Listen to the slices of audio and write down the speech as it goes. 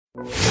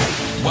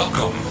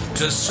Welcome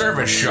to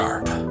Service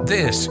Sharp.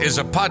 This is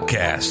a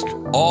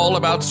podcast all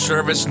about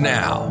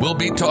ServiceNow. We'll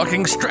be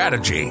talking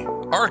strategy,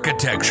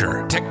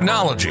 architecture,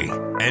 technology,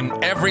 and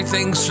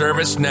everything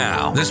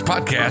ServiceNow. This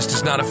podcast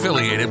is not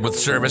affiliated with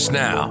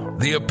ServiceNow.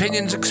 The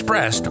opinions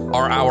expressed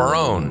are our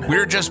own.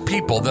 We're just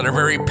people that are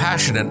very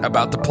passionate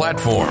about the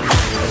platform.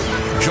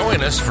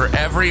 Join us for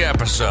every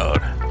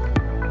episode.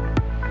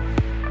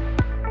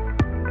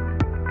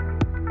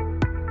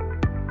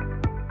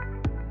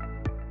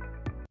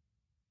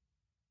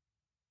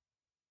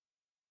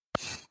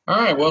 All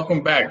right,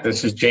 welcome back.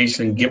 This is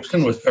Jason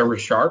Gibson with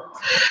Service Sharp.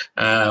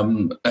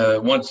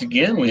 Once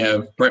again, we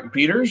have Brent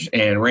Peters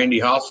and Randy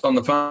Haas on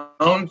the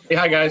phone. Say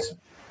hi, guys.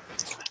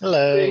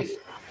 Hello.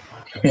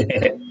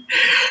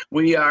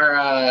 We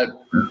are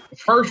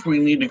we're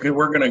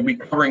going to be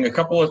covering a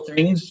couple of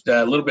things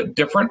a little bit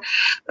different.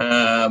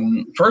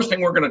 First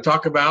thing we're going to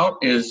talk about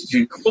is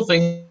the cool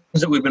things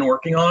that we've been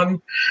working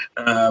on.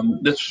 One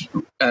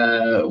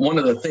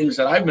of the things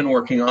that I've been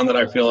working on that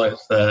I feel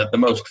is the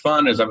most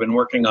fun is I've been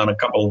working on a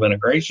couple of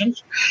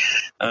integrations.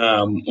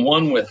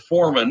 One with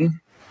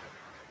Foreman,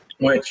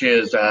 which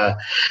is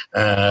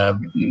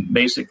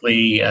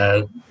basically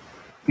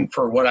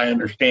for what I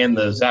understand,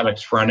 the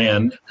Zabbix front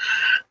end,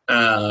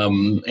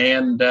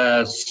 and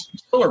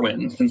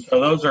SolarWinds. And so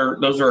those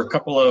are a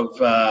couple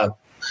of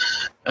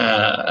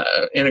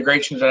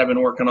integrations that I've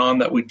been working on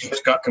that we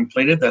just got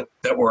completed that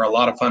were a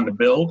lot of fun to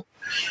build.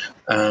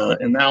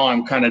 And now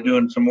I'm kind of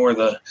doing some more of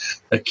the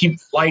keep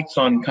flights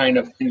on kind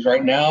of things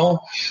right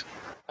now.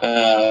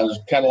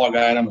 Catalog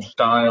item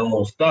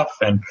style stuff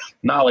and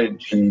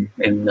knowledge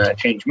and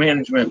change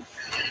management.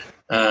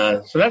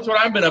 So that's what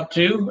I've been up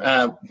to.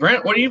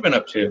 Brent, what have you been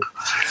up to?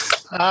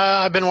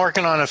 I've been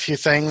working on a few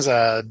things,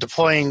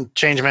 deploying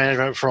change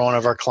management for one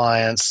of our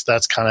clients.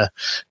 That's kind of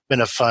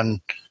been a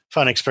fun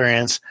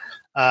experience.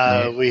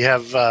 We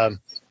have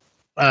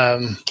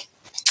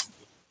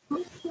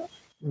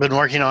been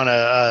working on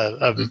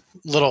a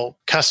little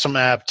custom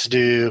app to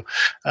do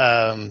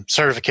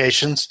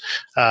certifications.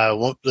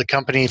 The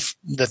company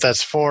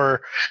that's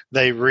for,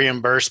 they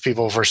reimburse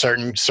people for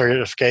certain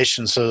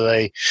certifications. So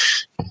they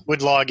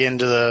would log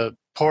into the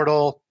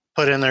portal,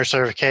 put in their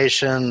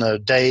certification, the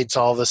dates,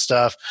 all this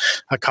stuff,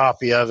 a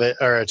copy of it,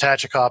 or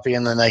attach a copy,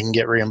 and then they can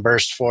get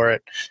reimbursed for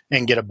it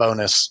and get a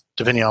bonus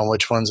depending on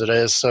which ones it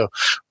is. So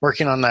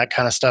working on that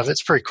kind of stuff,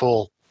 it's pretty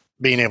cool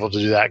being able to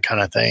do that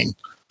kind of thing.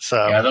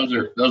 So yeah,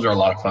 those are a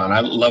lot of fun. I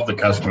love the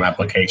custom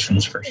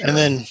applications for sure. And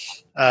then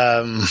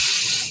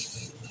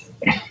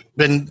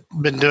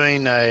been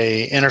doing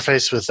a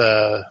interface with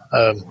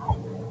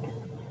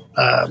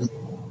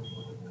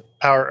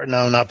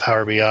not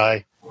Power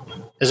BI.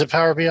 Is it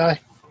Power BI?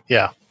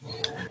 Yeah.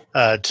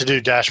 To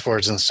do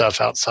dashboards and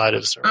stuff outside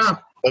of service.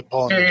 But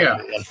pulling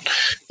in.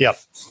 Yep.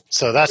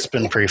 So that's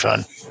been pretty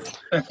fun.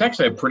 That's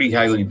actually a pretty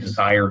highly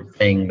desired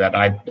thing that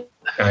I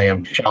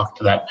am shocked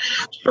that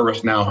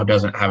ServiceNow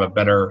doesn't have a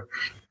better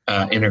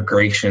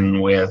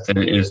integration with. It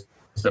is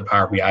the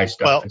Power BI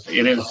stuff. Well,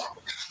 it is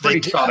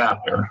pretty sought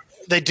after.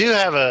 They do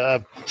have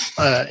a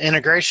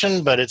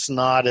integration, but it's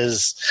not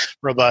as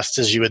robust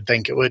as you would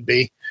think it would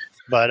be.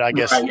 But I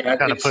guess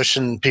kind of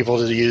pushing people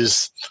to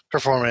use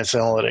performance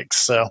analytics.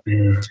 So.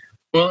 Yeah.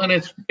 Well, and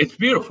it's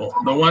beautiful.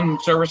 The one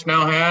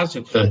ServiceNow has,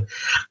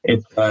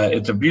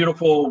 it's a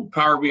beautiful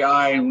Power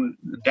BI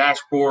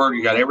dashboard.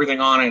 You got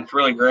everything on it. It's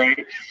really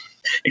great.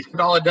 Except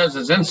all it does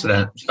is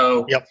incident.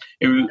 So,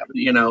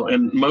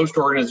 and most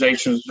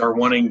organizations are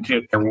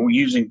they're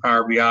using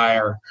Power BI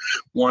or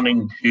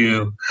wanting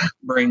to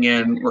bring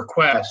in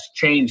requests,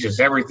 changes,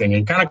 everything,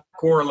 and kind of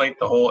correlate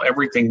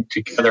everything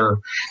together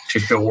to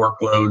show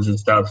workloads and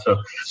stuff. So,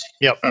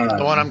 the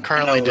one I'm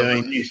currently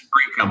doing, these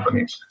three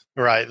companies.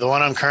 Right. The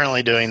one I'm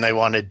currently doing, they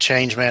wanted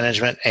change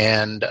management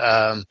and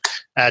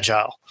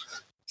agile.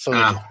 So they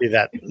can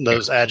see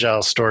those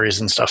agile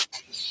stories and stuff.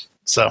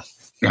 So.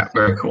 Yeah,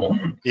 very cool.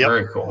 Yep.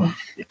 Very cool.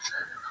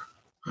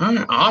 All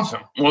right,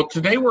 awesome. Well,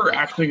 today we're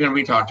actually going to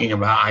be talking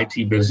about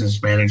IT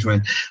business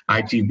management,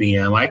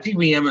 ITBM.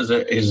 ITBM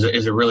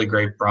is a really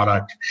great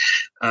product.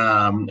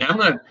 And I'm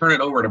going to turn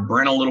it over to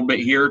Brent a little bit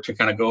here to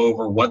kind of go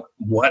over what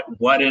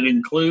it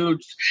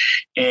includes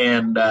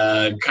and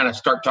kind of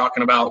start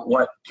talking about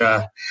what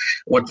the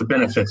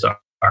benefits are.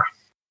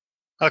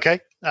 Okay.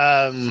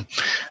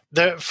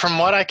 From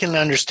what I can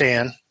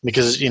understand,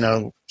 because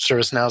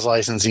ServiceNow's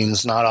licensing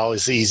is not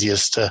always the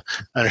easiest to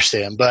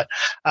understand, but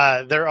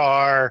there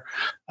are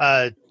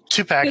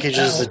two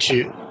packages that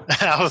you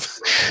out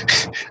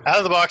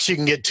of the box. You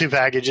can get two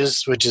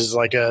packages, which is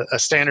like a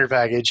standard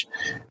package,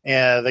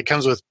 that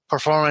comes with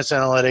performance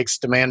analytics,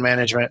 demand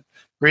management,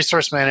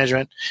 resource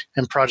management,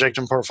 and project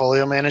and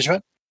portfolio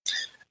management.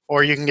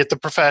 Or you can get the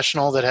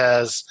professional that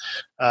has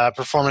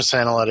performance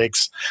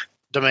analytics,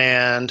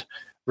 demand,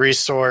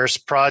 resource,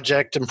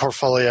 project and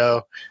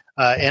portfolio,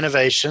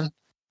 innovation,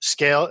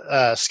 scaled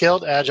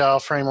agile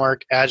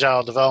framework,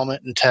 agile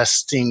development, and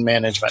testing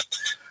management.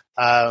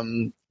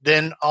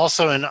 Then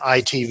also in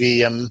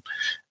ITVM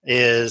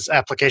is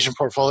application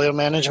portfolio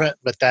management,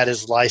 but that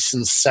is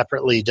licensed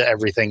separately to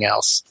everything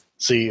else.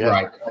 So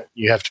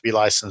you have to be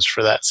licensed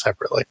for that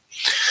separately.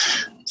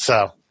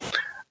 So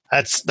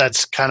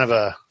that's kind of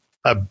a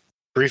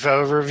brief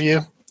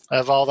overview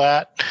of all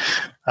that,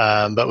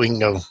 but we can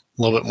go a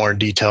little bit more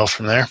detail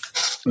from there.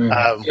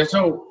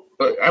 So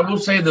I will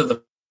say that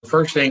the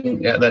first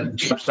thing that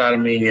jumps out of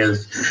me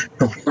is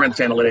performance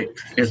analytics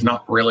is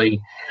not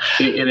really,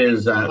 it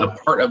is a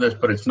part of this,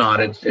 but it's not.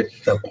 It's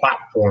the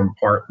platform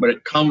part, but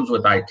it comes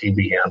with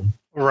ITBM.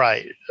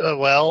 Right.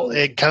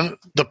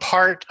 The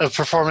part of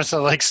performance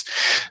analytics,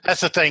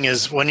 that's the thing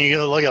is when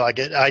you look at like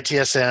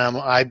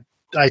ITSM,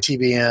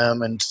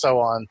 ITBM, and so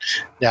on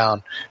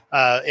down,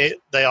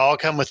 they all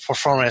come with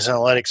performance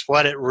analytics.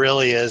 What it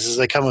really is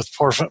they come with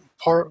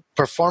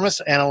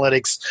performance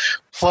analytics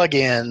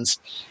plugins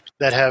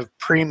that have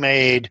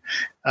pre-made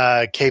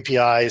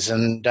KPIs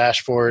and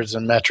dashboards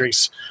and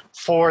metrics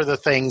for the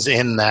things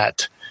in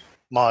that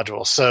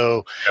module.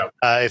 So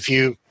if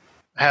you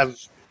have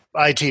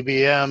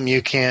ITBM,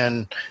 you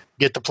can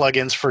get the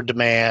plugins for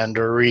demand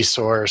or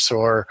resource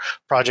or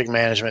project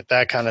management,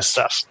 that kind of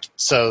stuff.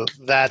 So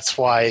that's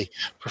why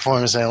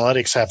performance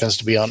analytics happens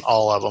to be on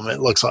all of them.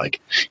 It looks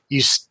like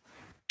you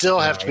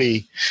still have to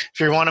be, if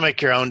you want to make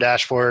your own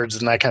dashboards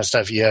and that kind of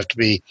stuff, you have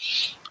to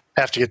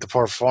get the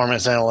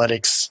performance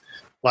analytics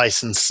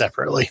license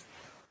separately.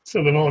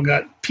 So they've all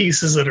got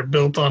pieces that are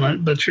built on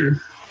it, but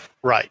you're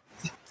right.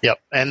 Yep.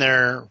 And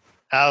they're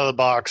out of the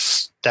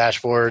box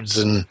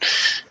dashboards, and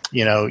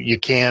you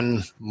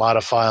can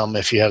modify them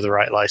if you have the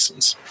right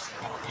license.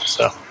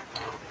 So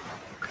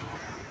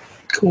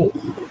cool.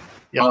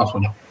 Yep.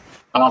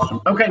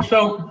 Awesome. Okay.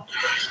 So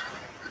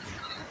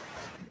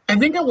I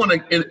think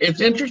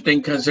it's interesting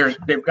because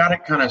they've got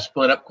it kind of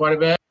split up quite a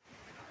bit.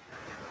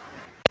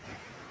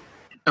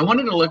 I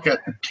wanted to look at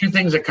two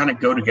things that kind of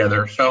go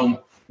together.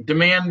 So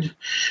demand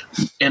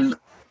and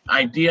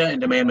idea and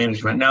demand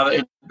management. Now,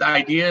 the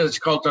idea is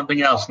called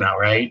something else now,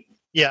 right?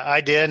 Yeah,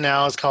 idea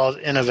now is called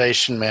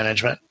innovation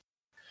management.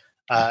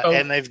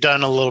 And they've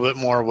done a little bit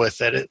more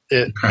with it,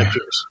 it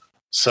appears.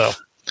 So,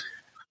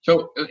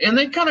 and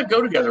they kind of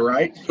go together,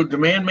 right? So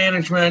demand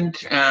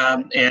management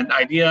and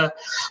idea.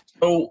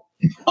 So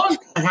tell us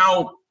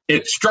how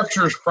it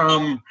structures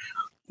from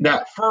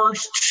that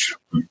first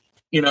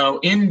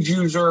end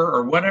user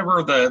or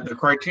whatever the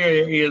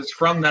criteria is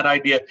from that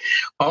idea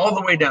all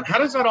the way down. How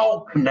does that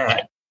all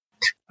connect?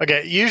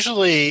 Okay,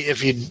 usually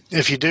if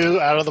you do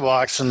out of the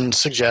box and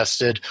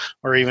suggested,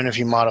 or even if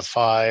you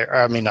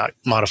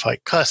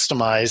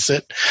customize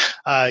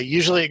it,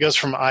 usually it goes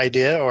from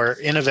idea or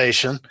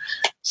innovation.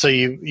 So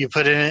you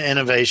put in an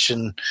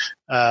innovation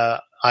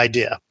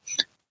idea.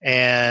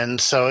 And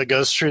so it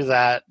goes through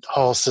that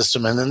whole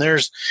system. And then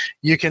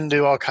you can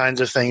do all kinds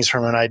of things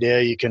from an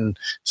idea. You can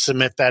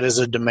submit that as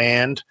a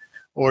demand,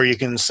 or you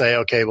can say,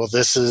 okay, well,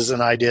 this is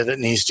an idea that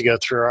needs to go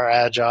through our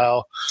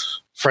agile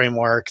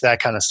framework, that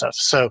kind of stuff.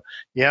 So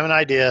you have an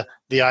idea.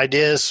 The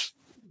idea is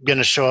going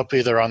to show up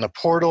either on the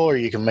portal, or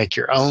you can make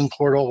your own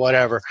portal,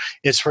 whatever.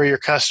 It's where your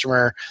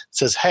customer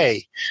says,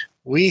 hey,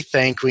 we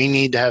think we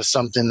need to have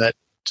something that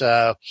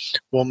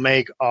will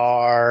make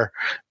our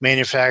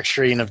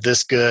manufacturing of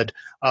this good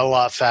a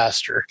lot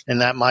faster. And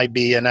that might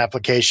be an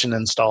application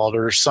installed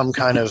or some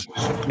kind of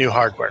new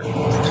hardware.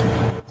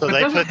 So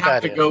they put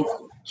that in.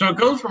 So it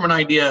goes from an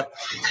idea.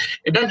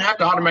 It doesn't have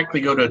to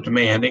automatically go to a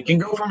demand. It can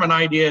go from an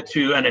idea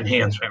to an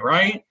enhancement,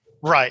 right?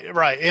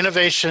 Right.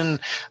 Innovation,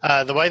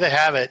 the way they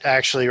have it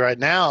actually right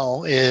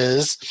now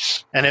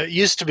is, and it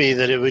used to be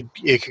that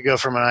it could go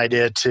from an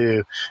idea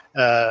to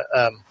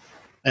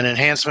an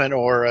enhancement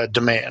or a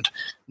demand.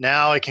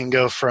 Now it can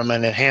go from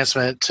an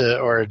enhancement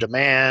or a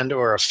demand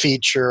or a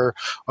feature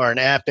or an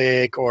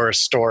epic or a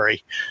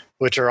story,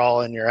 which are all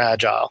in your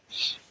agile.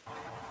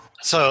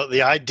 So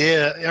the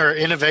idea or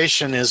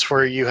innovation is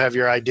where you have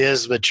your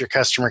ideas that your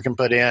customer can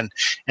put in,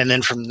 and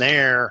then from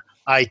there,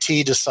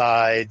 IT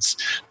decides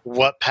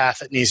what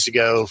path it needs to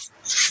go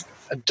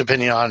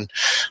depending on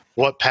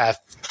what path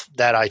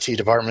that IT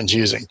department's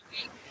using.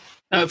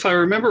 If I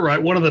remember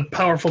right, one of the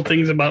powerful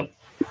things about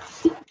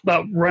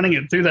running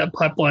it through that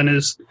pipeline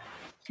is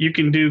you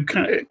can do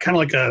kind of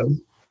like a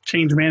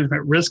change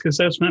management risk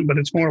assessment, but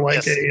it's more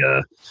like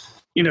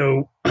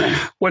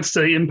what's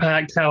the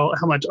impact, how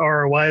much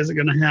ROI is it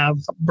going to have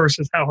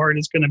versus how hard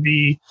it's going to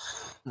be,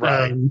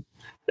 right.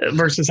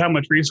 Versus how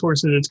much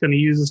resources it's going to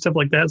use and stuff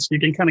like that. So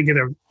you can kind of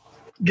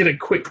get a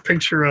quick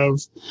picture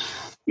of,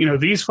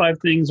 these 5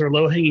 things are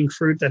low-hanging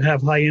fruit that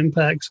have high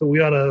impact, so we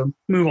ought to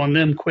move on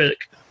them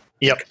quick.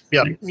 Yep.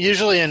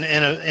 Usually in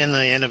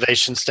the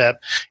innovation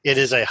step, it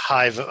is a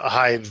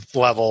high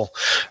level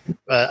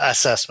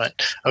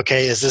assessment.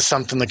 Okay, is this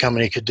something the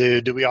company could do?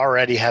 Do we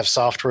already have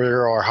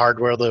software or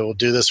hardware that will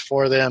do this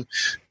for them?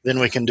 Then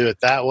we can do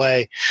it that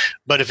way.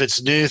 But if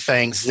it's new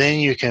things, then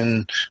you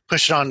can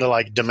push it on to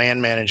like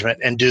demand management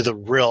and do the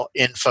real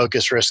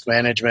in-focus risk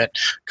management,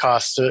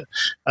 cost,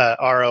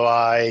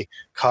 ROI,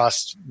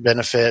 cost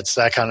benefits,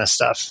 that kind of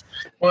stuff.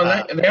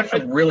 Well, they have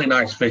some really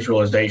nice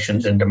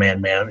visualizations in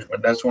demand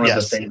management. That's one of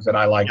the things that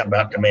I like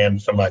about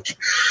demand so much.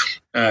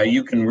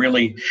 You can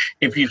really,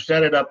 if you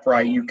set it up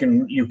right, you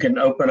can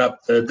open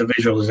up the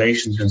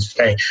visualizations and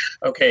say,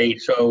 okay,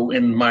 so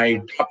in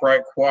my top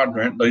right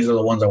quadrant, these are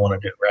the ones I want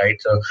to do,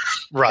 right? So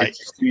right,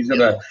 these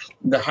are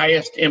the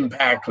highest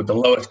impact with the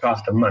lowest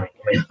cost of money.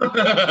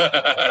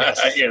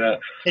 Yes. You know,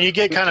 and you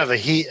get kind of a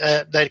heat.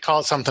 They call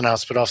it something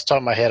else, but off the top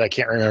of my head, I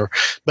can't remember.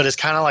 But it's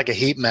kind of like a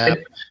heat map.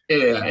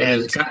 Yeah,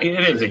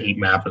 it is a heat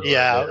map.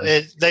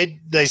 Yeah,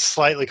 they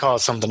slightly call it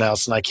something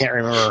else, and I can't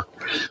remember.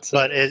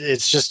 But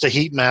it's just a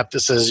heat map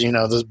that says, you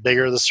know, the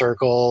bigger the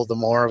circle, the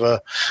more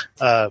of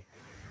a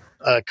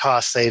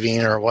cost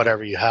saving or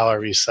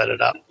however you set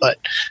it up. But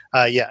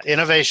yeah,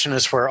 innovation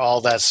is where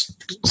all that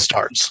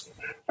starts.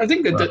 I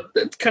think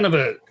that's kind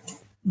of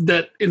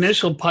that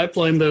initial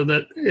pipeline, though,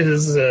 that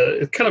is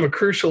kind of a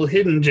crucial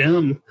hidden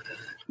gem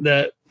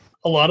that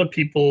a lot of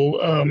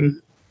people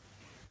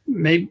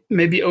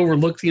maybe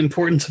overlook the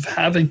importance of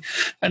having.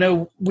 I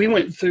know we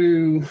went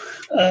through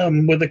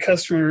with a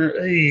customer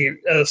a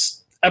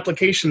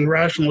application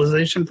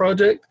rationalization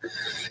project,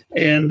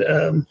 and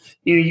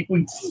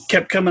we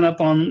kept coming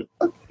up on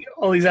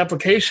all these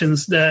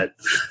applications that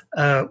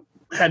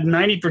had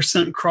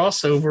 90%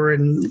 crossover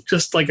and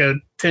just like a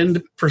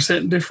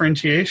 10%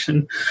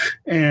 differentiation.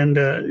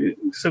 And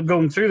so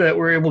going through that,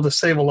 we're able to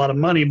save a lot of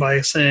money by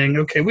saying,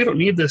 okay, we don't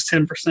need this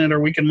 10%, or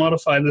we can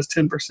modify this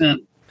 10%,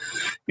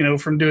 you know,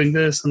 from doing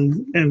this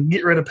and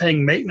get rid of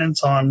paying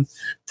maintenance on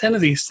 10 of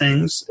these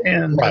things.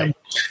 And, Right.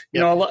 You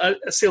know, I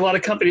see a lot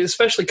of companies,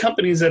 especially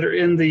companies that are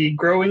in the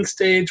growing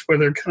stage where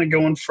they're kind of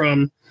going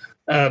from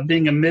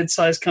being a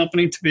mid-sized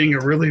company to being a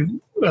really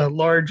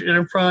large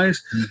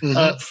enterprise,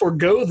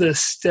 forego this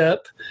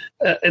step,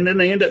 and then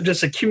they end up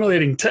just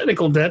accumulating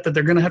technical debt that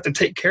they're going to have to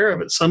take care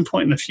of at some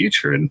point in the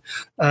future. And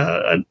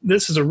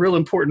this is a real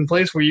important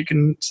place where you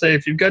can say,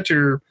 if you've got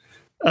your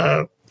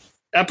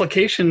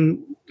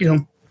application, you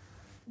know,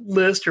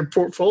 list or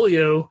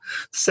portfolio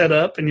set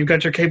up and you've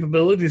got your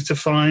capabilities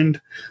defined,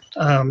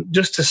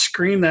 just to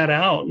screen that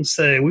out and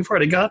say, we've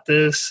already got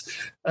this,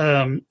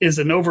 is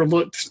an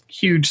overlooked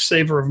huge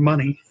saver of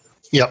money.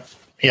 Yep.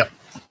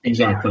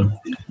 Exactly.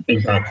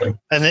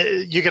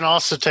 And you can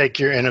also take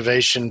your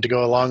innovation to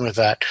go along with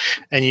that,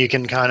 and you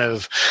can kind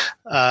of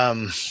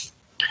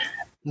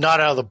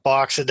not out of the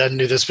box, it doesn't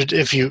do this, but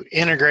if you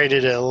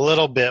integrated it a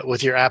little bit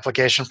with your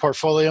application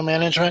portfolio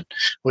management,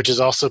 which is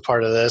also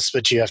part of this,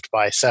 but you have to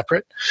buy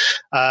separate,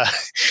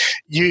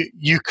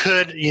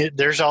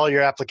 there's all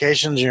your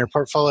applications in your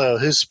portfolio,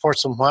 who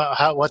supports them,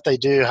 what they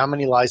do, how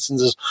many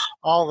licenses,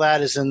 all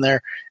that is in there.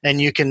 And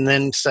you can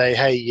then say,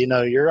 hey, you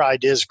know, your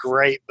idea is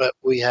great, but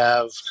we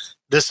have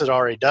this that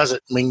already does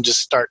it. And we can just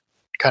start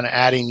kind of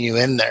adding you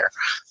in there,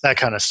 that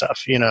kind of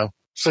stuff, you know,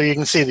 so you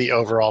can see the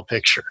overall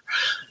picture.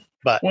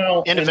 But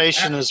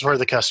innovation is where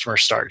the customer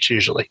starts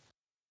usually.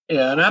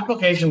 Yeah, an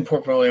application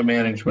portfolio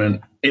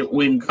management,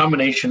 in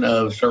combination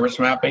of service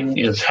mapping,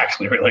 is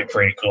actually really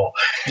pretty cool.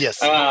 Yes.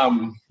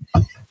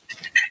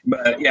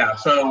 But yeah,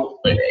 so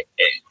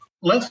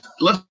let's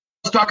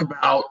talk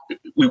about,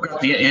 we've got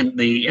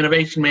the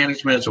innovation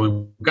management, so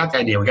we've got the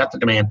idea, we got the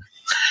demand.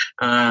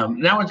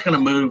 Now it's going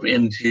to move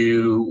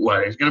into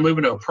what? It's going to move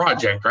into a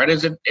project, right?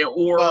 Is it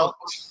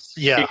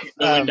yeah,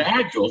 into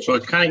Agile, so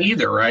it's kind of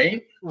either,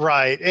 right?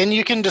 Right, and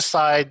you can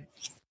decide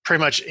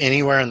pretty much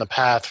anywhere in the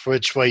path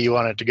which way you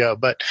want it to go.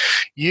 But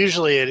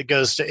usually it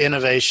goes to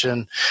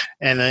innovation,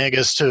 and then it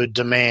goes to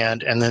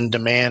demand, and then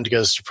demand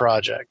goes to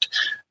project.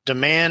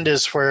 Demand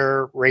is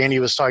where Randy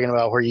was talking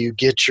about, where you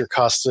get your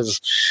cost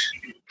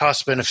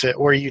benefit,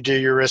 where you do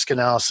your risk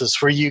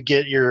analysis, where you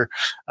get your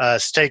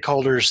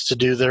stakeholders to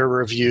do their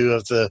review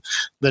of the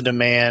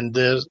demand,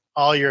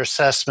 all your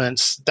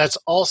assessments. That's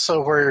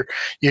also where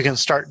you can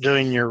start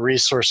doing your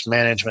resource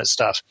management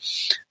stuff.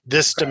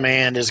 This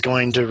demand is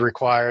going to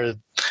require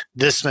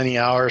this many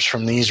hours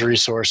from these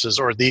resources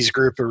or these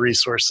group of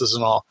resources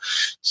and all.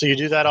 So you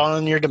do that all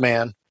in your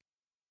demand.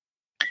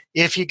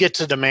 If you get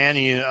to demand,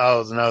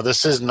 no,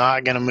 this is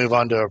not going to move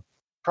on to a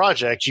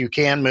project, you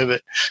can move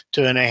it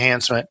to an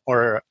enhancement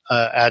or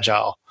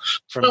agile.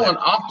 And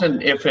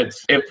often if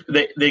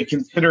they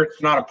consider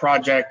it's not a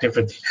project if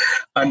it's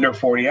under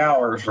 40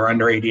 hours or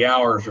under 80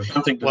 hours or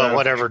something.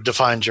 Whatever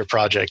defines your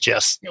project,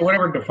 yes.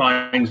 Whatever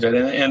defines it.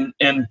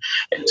 And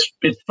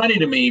it's funny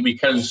to me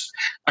because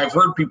I've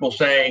heard people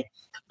say,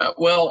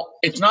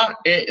 it's not,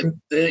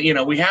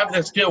 we have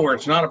this deal where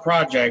it's not a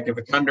project if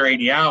it's under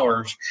 80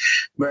 hours,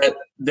 but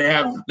they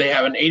have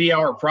an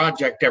 80-hour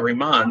project every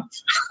month.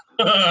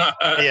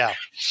 Yeah.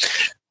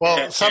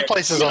 Well, some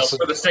places also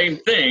for the same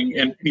thing,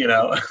 and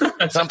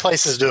some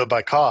places do it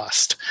by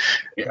cost.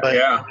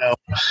 Yeah, but,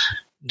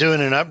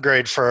 doing an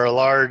upgrade for a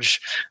large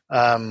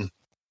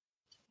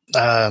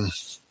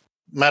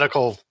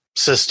medical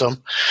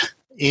system,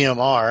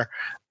 EMR,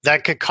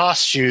 that could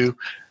cost you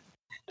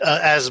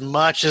as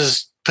much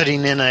as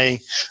putting in a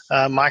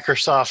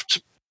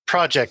Microsoft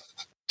project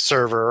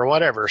server or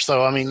whatever.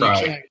 So, I mean, you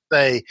can't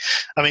say,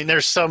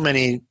 there's so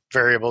many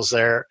variables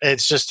there.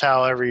 It's just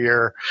however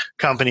your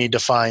company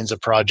defines a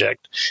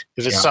project.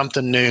 If it's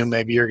something new,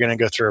 maybe you're going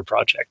to go through a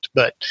project.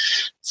 But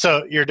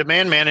so your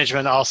demand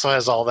management also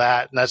has all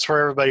that, and that's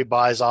where everybody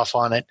buys off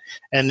on it,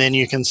 and then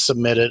you can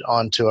submit it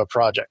onto a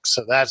project.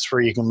 So that's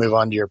where you can move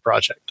on to your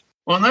project.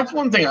 Well, and that's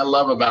one thing I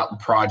love about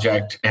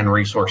project and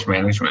resource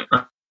management,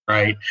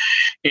 right?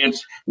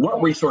 It's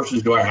what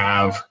resources do I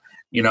have?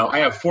 I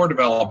have 4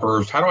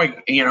 developers. How do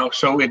I,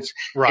 so it's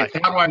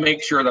how do I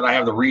make sure that I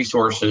have the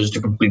resources to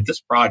complete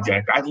this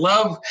project? I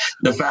love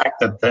the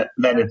fact that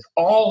it's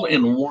all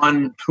in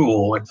one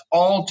tool. It's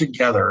all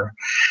together.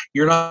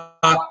 You're not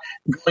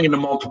going into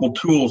multiple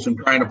tools and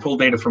trying to pull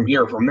data from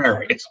here, from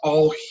there. It's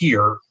all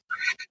here.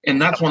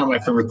 And that's one of my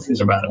favorite things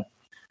about it.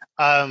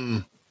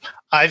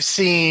 I've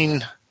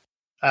seen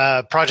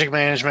project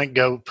management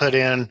go put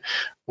in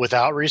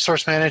without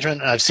resource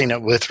management. I've seen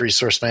it with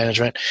resource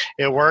management.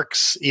 It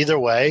works either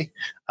way.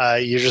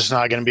 You're just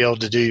not going to be able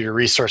to do your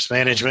resource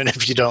management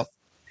if you don't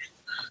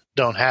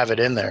have it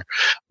in there.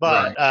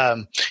 But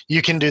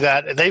you can do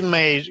that. They've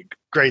made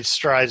great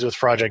strides with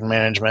project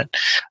management.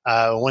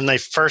 When they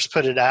first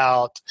put it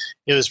out,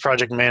 it was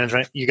project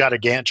management. You got a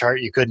Gantt chart.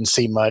 You couldn't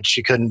see much.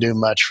 You couldn't do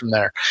much from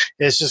there.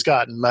 It's just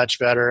gotten much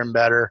better and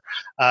better.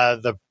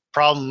 The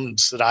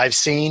problems that I've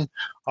seen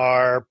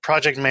are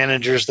project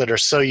managers that are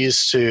so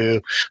used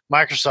to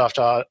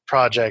Microsoft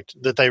project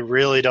that they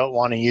really don't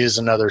want to use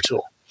another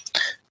tool.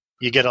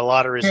 You get a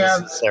lot of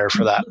resistance there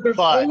for that. There's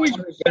always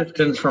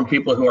resistance from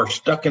people who are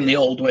stuck in the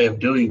old way of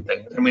doing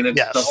things. I mean, it's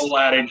the whole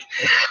adage,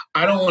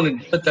 I don't want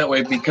to do it that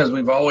way because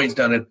we've always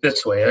done it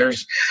this way.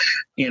 There's,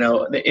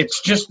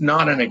 it's just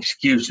not an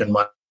excuse in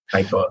my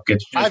book.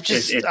 It's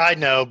just, I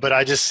know, but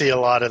I just see a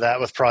lot of that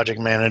with project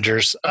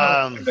managers.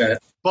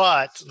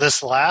 But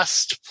this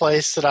last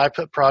place that I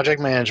put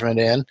project management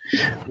in,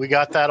 we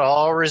got that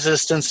all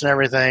resistance and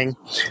everything.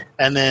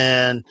 And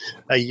then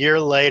a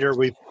year later,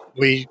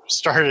 we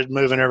started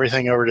moving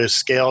everything over to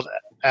Scaled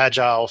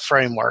Agile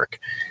framework.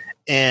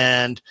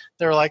 And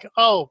they're like,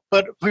 oh,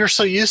 but we're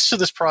so used to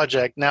this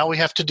project. Now we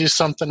have to do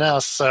something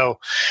else. So,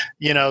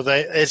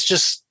 it's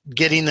just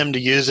getting them to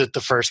use it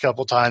the first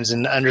couple times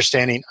and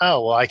understanding,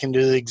 oh, well, I can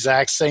do the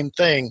exact same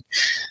thing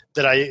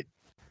that I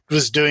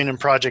was doing in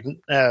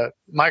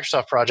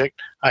Microsoft project.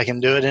 I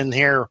can do it in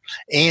here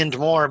and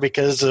more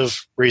because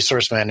of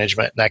resource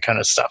management and that kind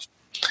of stuff.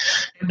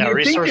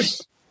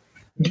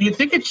 Do you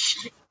think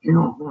it's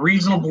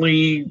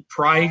reasonably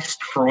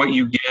priced for what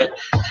you get?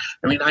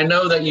 I mean, I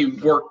know that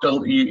you've worked,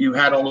 you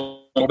had a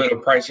little bit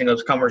of pricing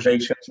those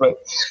conversations,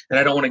 and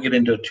I don't want to get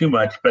into it too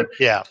much, but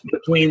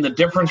between the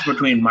difference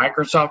between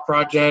Microsoft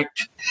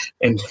project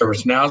and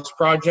ServiceNow's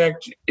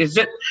project, is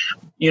it,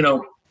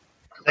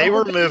 they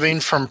were moving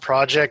from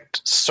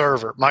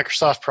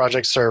Microsoft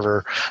Project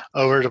Server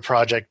over to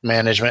project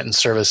management and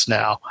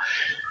ServiceNow.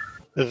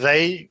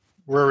 They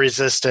were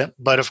resistant,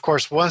 but of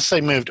course, once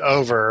they moved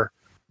over,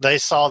 they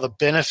saw the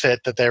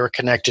benefit that they were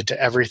connected to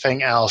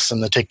everything else in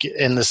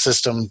the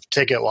system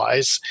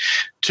ticket-wise,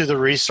 to the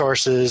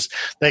resources.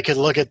 They could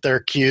look at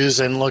their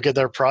queues and look at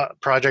their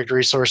project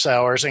resource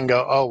hours and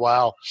go, oh,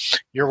 wow,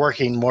 you're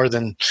working more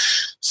than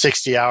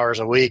 60 hours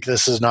a week.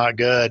 This is not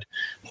good.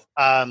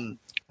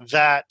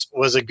 That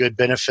was a good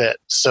benefit.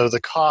 So the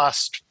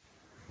cost,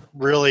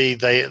 really,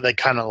 they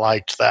kind of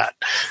liked that.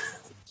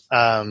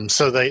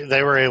 So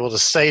they were able to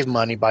save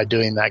money by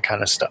doing that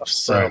kind of stuff.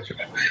 So,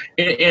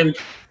 in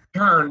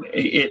turn,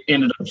 it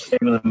ended up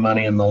saving them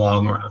money in the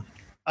long run.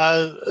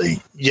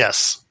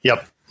 Yes.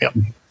 Yep.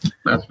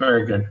 That's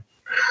very good.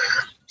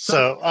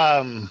 So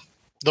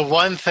the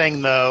one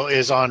thing, though,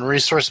 is on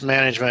resource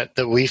management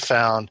that we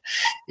found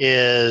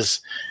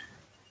is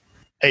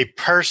a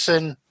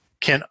person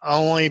can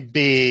only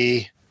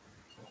be,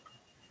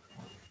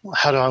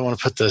 how do I want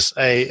to put this?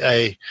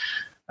 A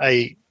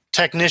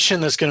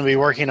technician that's going to be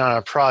working on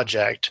a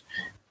project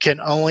can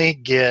only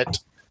get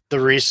the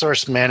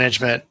resource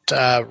management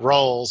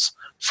roles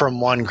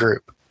from one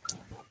group.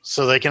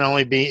 So they can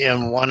only be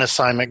in one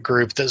assignment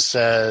group that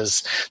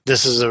says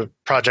this is a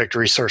project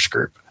resource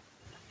group.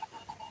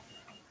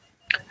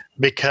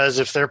 Because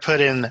if they're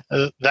put in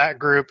that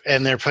group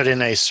and they're put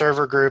in a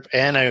server group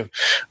and a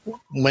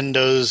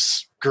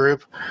Windows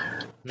group,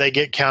 they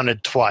get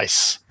counted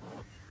twice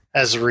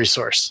as a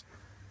resource.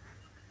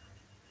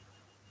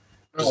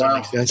 Does that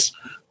make sense?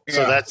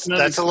 Yeah. So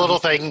that's a little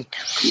thing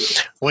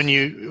when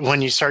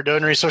you start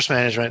doing resource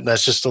management.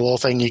 That's just a little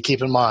thing you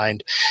keep in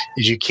mind,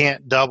 is you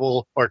can't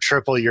double or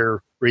triple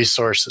your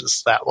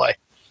resources that way,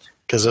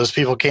 because those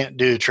people can't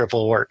do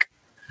triple work.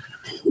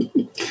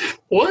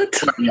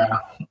 What?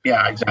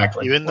 Yeah,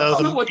 exactly. Even though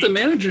that's not what the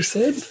manager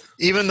said.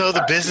 Even though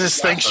the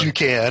business thinks you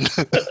can.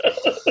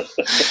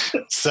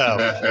 So,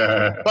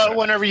 but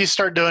whenever you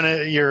start doing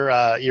it,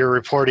 your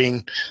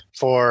reporting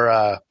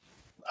for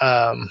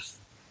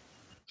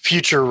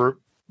future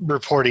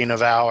reporting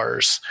of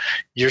hours,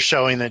 you're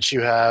showing that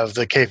you have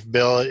the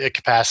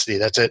capacity.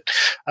 That's it.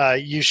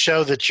 You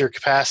show that your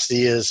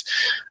capacity is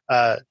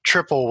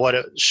triple what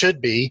it should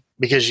be,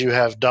 because you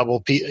have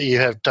double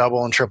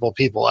and triple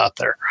people out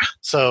there.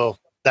 So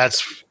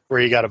that's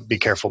where you got to be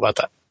careful about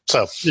that.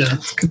 So Yeah.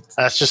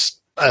 that's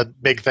just a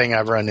big thing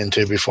I've run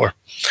into before.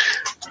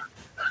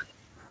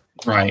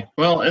 Right.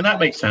 Well, and that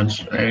makes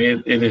sense. I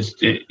mean, it is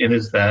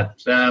that.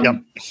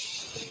 Yep.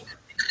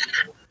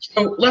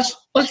 So let's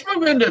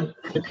move into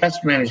the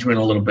test management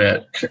a little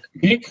bit. Can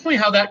you tell me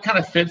how that kind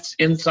of fits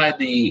inside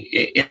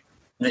the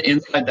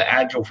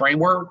Agile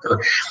framework,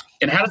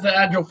 and how does the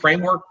Agile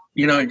framework,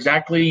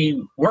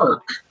 exactly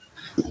work?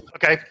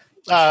 Okay.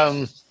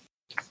 All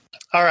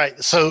right.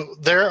 So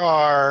there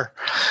are.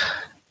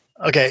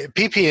 Okay,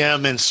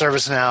 PPM in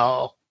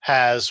ServiceNow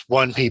has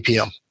one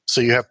PPM.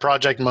 So you have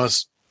project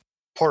most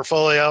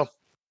portfolio.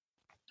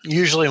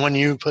 Usually when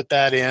you put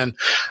that in,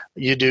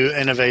 you do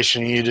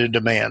innovation, you do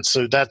demand.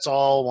 So that's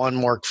all one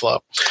workflow.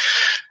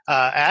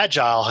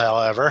 Agile,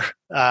 however,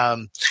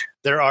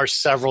 there are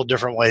several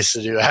different ways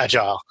to do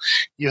Agile.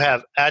 You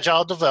have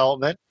Agile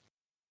development.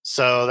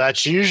 So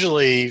that's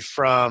usually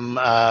from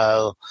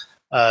a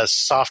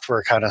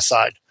software kind of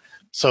side.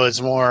 So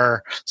it's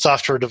more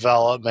software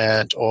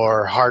development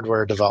or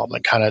hardware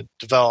development kind of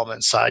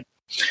development side.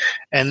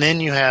 And then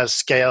you have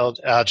Scaled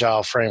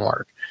Agile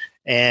Framework.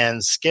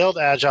 And Scaled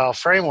Agile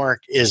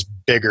Framework is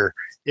bigger.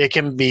 It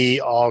can be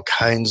all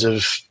kinds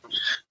of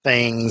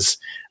things.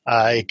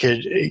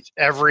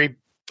 Every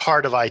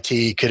part of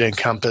IT could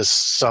encompass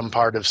some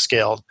part of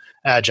Scaled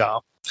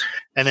Agile.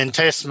 And then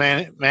test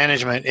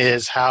management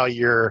is how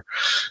you're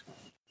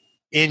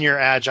in your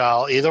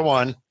Agile,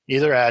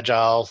 either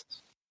Agile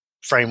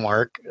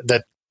framework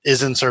that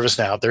is in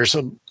ServiceNow. There's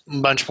a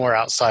bunch more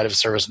outside of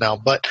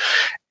ServiceNow, but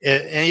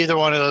in either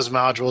one of those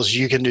modules,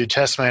 you can do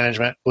test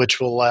management, which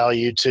will allow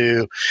you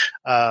to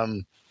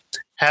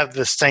have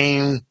the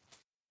same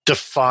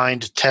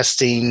defined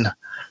testing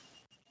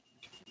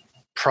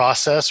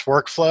process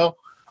workflow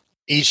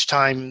each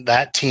time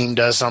that team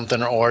does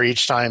something, or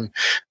each time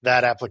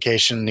that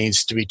application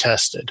needs to be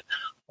tested,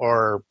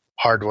 or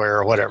hardware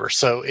or whatever.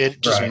 So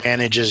it just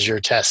manages your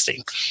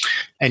testing.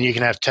 And you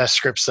can have test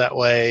scripts that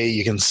way.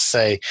 You can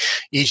say,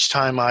 each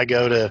time I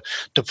go to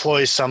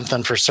deploy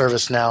something for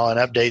ServiceNow, an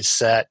update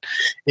set,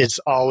 it's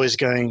always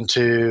going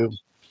to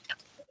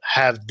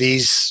have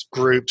these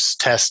groups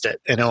test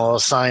it. And it will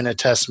assign a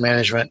test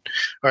management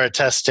or a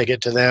test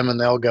ticket to them,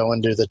 and they'll go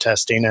and do the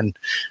testing. And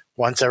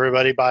once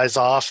everybody buys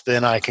off,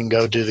 then I can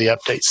go do the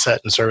update set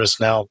in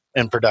ServiceNow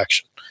in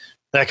production.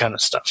 That kind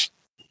of stuff.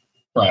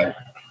 Right.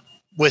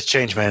 With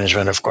change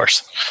management, of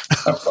course.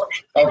 Of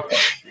course. Okay.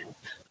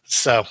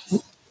 So.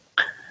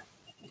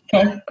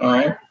 Okay. All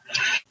right.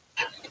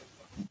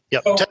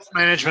 Yep. So, test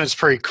management is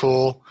pretty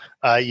cool.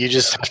 You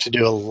just have to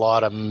do a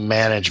lot of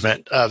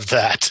management of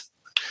that.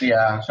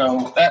 Yeah.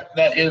 So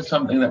that is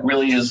something that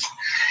really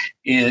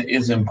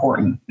is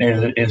important,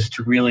 is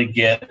to really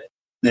get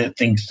the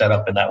things set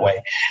up in that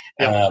way.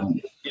 Yep.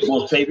 It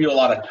will save you a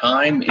lot of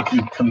time if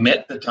you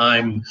commit the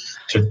time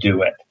to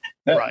do it.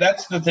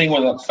 That's the thing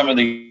with some of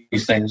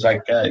these things,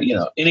 like,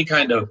 any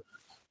kind of,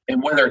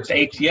 and whether it's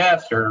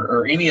ATS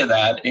or any of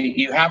that,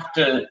 you have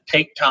to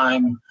take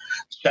time,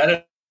 set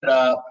it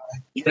up,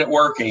 get it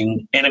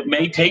working, and it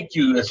may take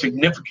you a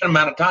significant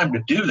amount of time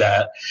to do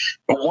that.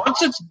 But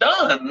once it's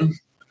done,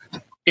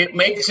 it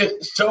makes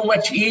it so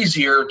much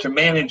easier to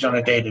manage on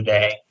a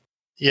day-to-day.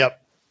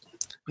 Yep.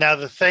 Now,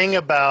 the thing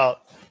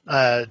about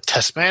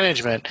test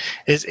management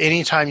is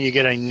anytime you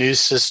get a new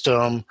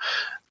system,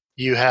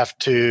 you have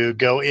to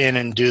go in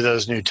and do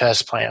those new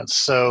test plans.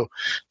 So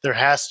there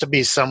has to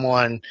be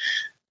someone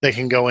that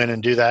can go in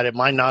and do that. It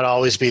might not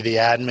always be the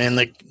admin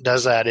that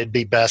does that. It'd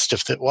be best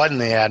if it wasn't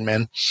the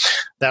admin.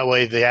 That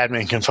way the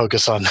admin can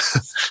focus on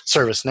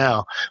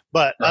ServiceNow.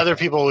 But other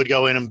people would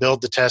go in and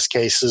build the test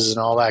cases and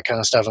all that kind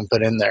of stuff and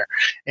put in there.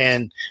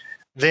 And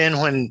then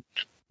when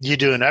you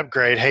do an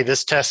upgrade, hey,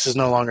 this test is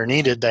no longer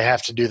needed, they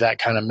have to do that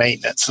kind of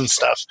maintenance and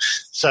stuff.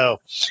 So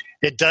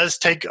it does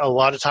take a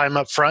lot of time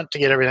up front to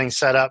get everything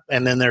set up,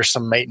 and then there's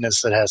some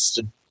maintenance that has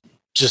to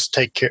just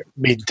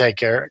be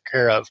taken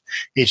care of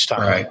each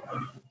time. Right.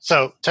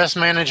 So test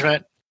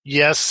management,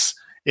 yes,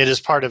 it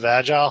is part of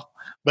Agile,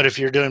 but if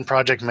you're doing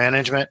project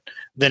management,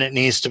 then it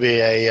needs to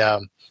be a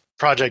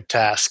project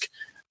task.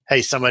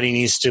 Hey, somebody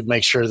needs to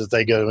make sure that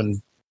they go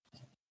and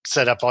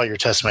set up all your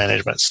test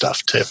management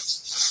stuff too.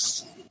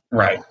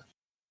 Right.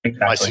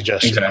 Exactly. My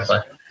suggestion. Exactly.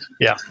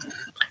 Yeah.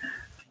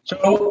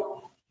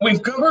 So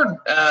we've covered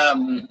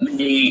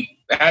the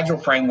Agile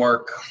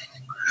framework.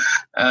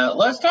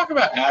 Let's talk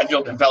about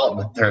Agile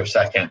development for a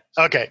second.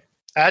 Okay.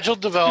 Agile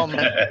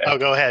development. Oh,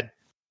 go ahead.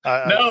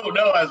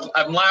 No,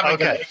 I'm laughing.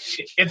 Okay.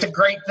 It's a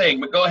great thing,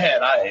 but go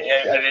ahead.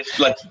 I just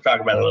let you talk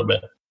about it a little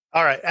bit.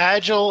 All right.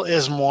 Agile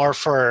is more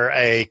for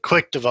a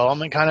quick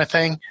development kind of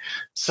thing.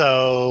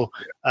 So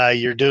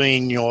you're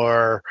doing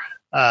your,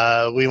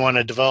 we want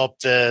to develop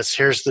this.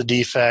 Here's the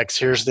defects.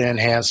 Here's the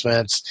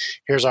enhancements.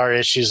 Here's our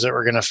issues that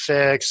we're going to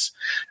fix.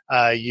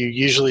 You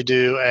usually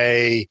do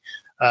a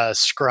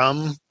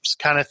Scrum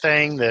kind of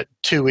thing, that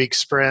 2-week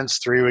sprints,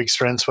 3-week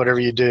sprints,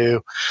 whatever you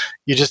do.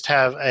 You just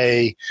have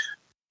a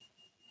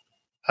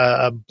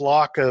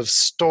block of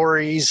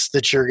stories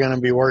that you're going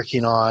to be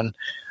working on.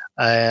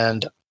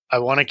 And I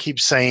want to keep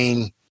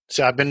saying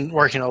So I've been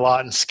working a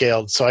lot in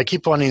Scaled, so I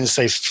keep wanting to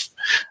say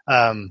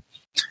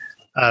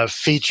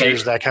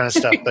features, that kind of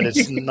stuff, but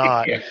it's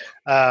not.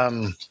 Yeah.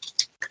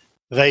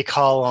 They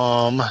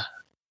call them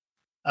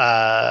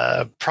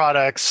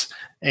products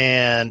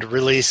and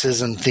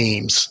releases and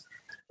themes.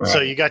 Right. So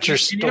you got your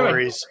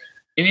stories.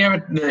 And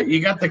you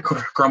got the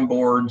Scrum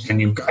boards, and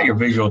you've got your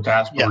visual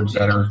task boards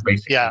that are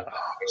basically. Yeah.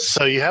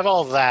 So you have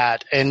all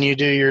that, and you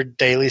do your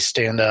daily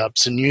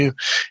stand-ups, and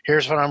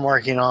here's what I'm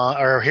working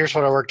on, or here's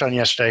what I worked on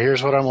yesterday.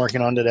 Here's what I'm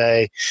working on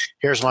today.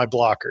 Here's my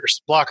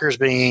blockers. Blockers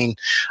being,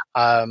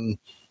 I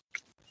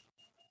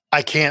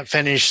can't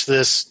finish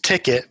this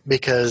ticket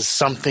because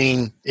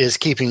something is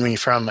keeping me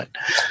from it.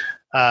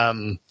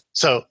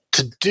 So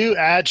to do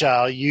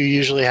Agile, you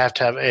usually have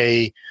to have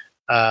a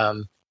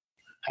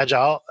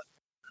Agile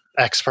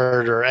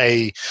expert or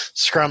a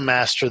Scrum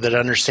master that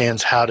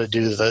understands how to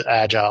do the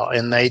Agile,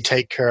 and they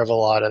take care of a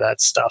lot of that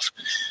stuff.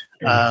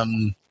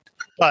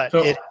 But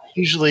it's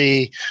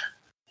usually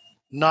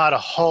not a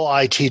whole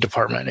IT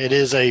department. It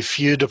is a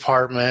few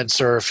departments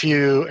or a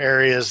few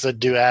areas that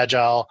do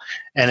Agile,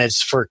 and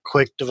it's for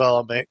quick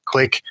development,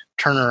 quick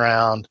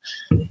turnaround.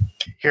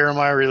 Here are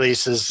my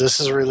releases. This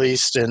is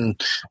released and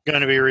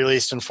going to be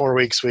released in 4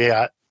 weeks. We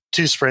got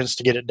 2 sprints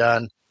to get it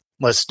done.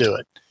 Let's do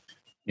it.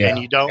 Yeah. And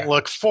you don't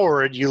look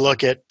forward. You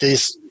look at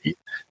this.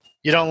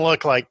 You don't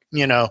look like,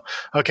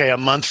 okay, a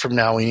month from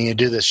now we need to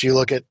do this. You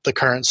look at the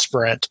current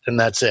sprint, and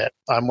that's it.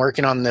 I'm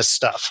working on this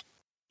stuff.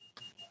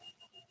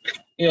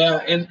 Yeah,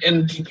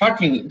 and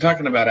talking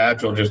about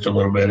Agile just a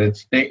little bit.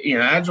 It's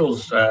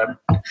Agile's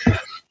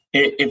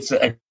it's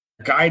a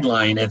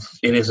guideline.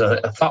 It is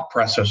a thought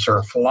process or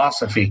a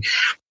philosophy.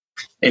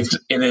 It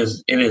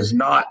is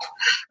not.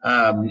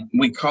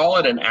 We call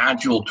it an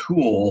Agile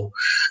tool,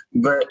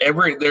 but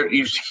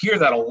you hear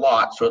that a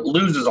lot, so it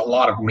loses a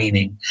lot of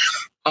meaning.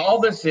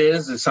 All this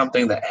is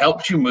something that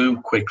helps you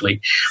move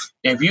quickly.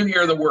 If you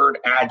hear the word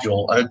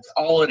Agile, that's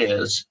all it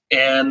is.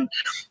 And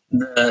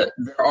there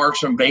are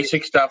some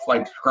basic stuff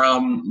like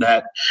Scrum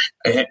that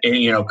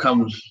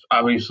comes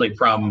obviously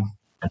from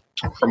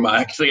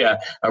actually a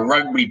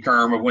rugby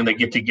term of when they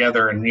get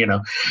together, and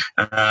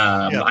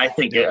I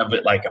think of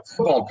it like a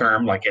football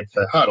term, like it's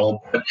a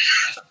huddle.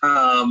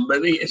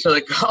 So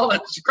they call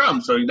it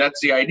Scrum. So that's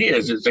the idea.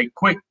 Is it's a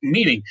quick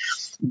meeting.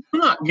 Do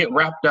not get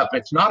wrapped up.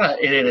 It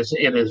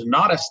is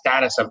not a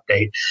status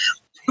update.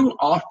 Too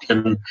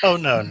often,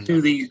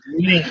 do these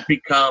meetings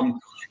become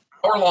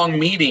hour-long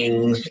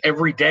meetings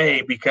every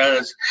day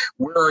because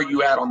where are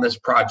you at on this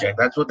project?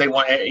 That's what they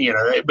want,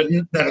 but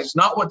that is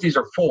not what these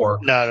are for.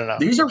 No.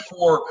 These are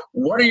for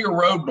what are your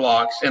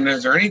roadblocks, and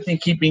is there anything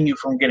keeping you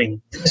from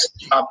getting this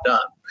job done?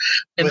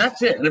 And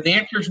that's it. And if the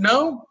answer is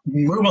no,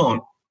 move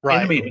on.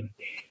 Right. In the meeting.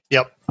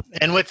 Yep.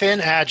 And within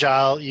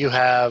Agile, you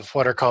have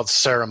what are called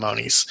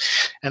ceremonies.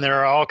 And there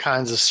are all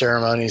kinds of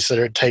ceremonies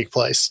that take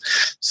place.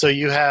 So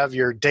you have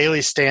your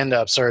daily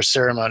stand-ups are a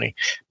ceremony,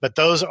 but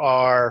those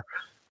are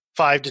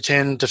 5 to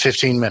 10 to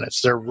 15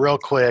 minutes. They're real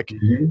quick.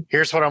 Mm-hmm.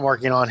 Here's what I'm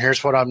working on.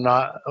 Here's what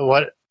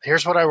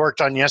here's what I worked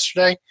on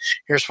yesterday.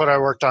 Here's what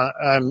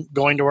I'm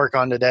going to work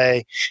on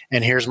today.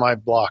 And here's my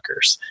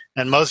blockers.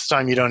 And most of the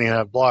time you don't even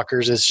have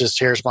blockers. It's just,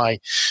 here's my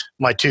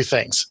 2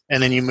 things.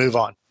 And then you move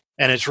on.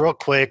 And it's real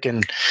quick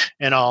and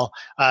all.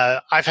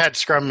 I've had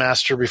Scrum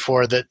Master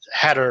before that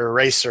had an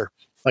eraser,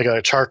 like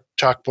a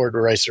chalkboard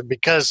eraser,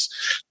 because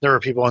there were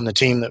people on the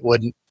team that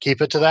wouldn't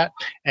keep it to that.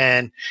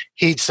 And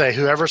he'd say,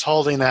 whoever's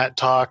holding that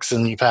talks,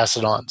 and you pass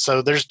it on.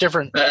 So there's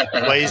different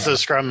ways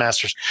those Scrum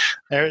Masters.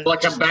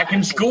 Like I'm back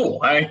in school.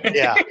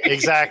 Yeah,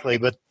 exactly.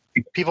 But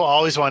people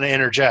always want to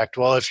interject.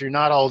 Well, if you're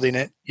not holding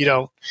it, you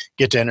don't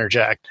get to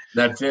interject.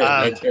 That's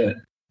it.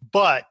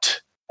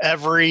 But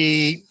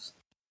every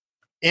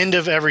end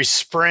of every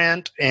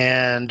sprint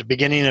and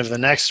beginning of the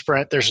next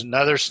sprint, there's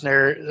another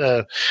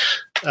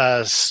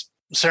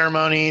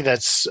ceremony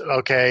that's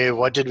okay.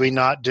 What did we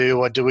not do?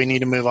 What do we need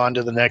to move on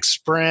to the next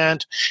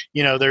sprint?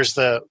 There's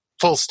the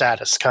full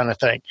status kind of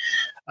thing.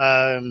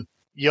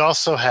 You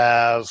also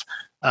have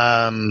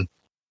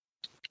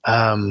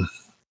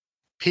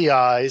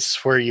PIs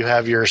where you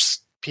have your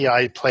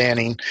PI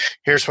planning.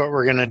 Here's what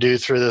we're going to do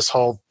through this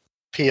whole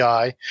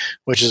PI,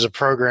 which is a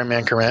program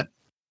increment.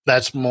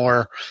 That's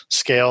more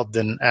scaled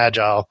than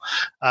Agile.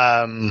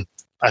 I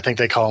think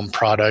they call them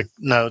product.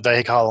 No,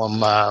 they call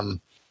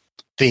them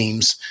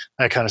themes,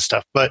 that kind of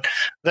stuff. But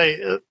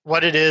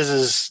what it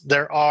is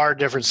there are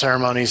different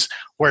ceremonies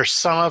where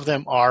some of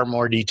them are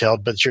more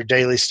detailed, but your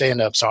daily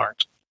stand-ups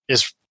aren't,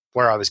 is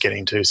where I was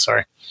getting to.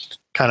 Sorry.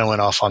 Kind of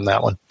went off on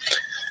that one.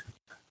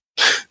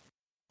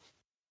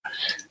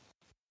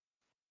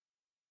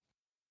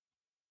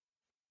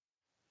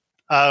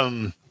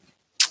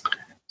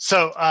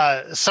 So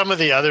some of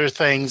the other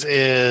things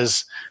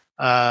is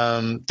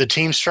the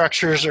team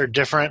structures are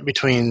different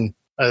between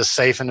a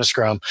Safe and a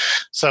Scrum.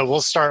 So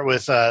we'll start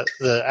with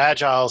the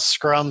Agile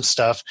Scrum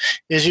stuff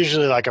is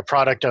usually like a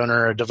product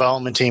owner, a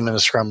development team, and a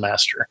Scrum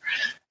Master.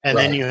 And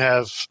then you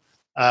have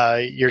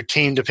your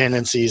team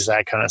dependencies,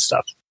 that kind of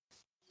stuff.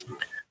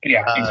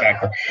 Yeah,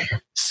 exactly.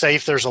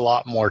 Safe, there's a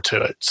lot more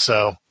to it.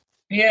 So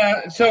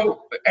Yeah,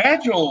 so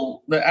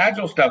the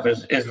agile stuff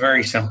is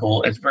very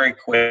simple. It's very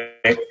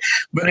quick,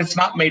 but it's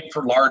not made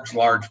for large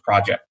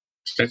projects.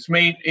 It's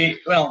made it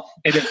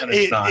is and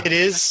it's not. It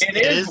is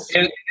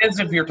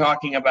if you're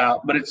talking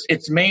about, but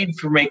it's made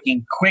for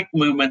making quick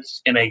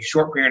movements in a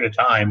short period of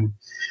time,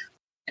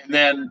 and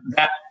then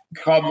that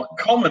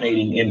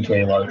culminating into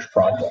a large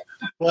project.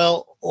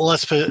 Well, I'll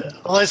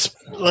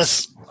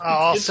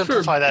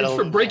simplify that a little.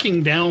 It's for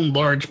breaking down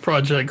large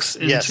projects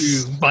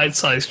into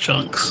bite-sized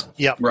chunks.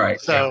 Yep.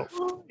 Right. So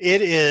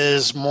it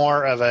is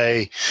more of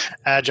a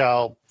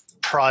agile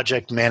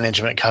project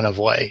management kind of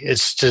way.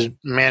 It's to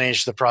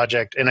manage the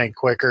project in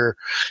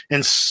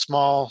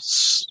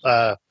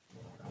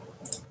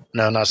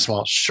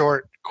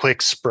short,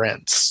 quick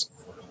sprints,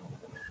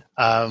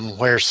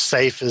 where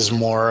SAFe is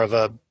more of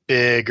a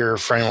bigger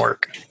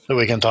framework that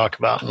we can talk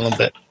about in a little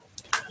bit.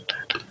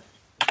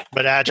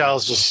 But agile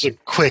is just a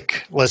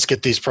quick, let's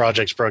get these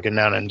projects broken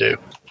down and do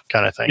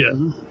kind of thing.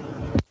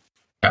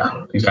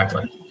 Yeah,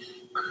 exactly.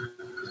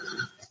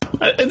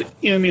 One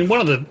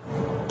of the,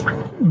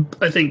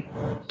 I think,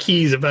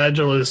 keys of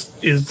agile is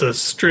the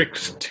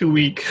strict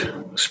 2-week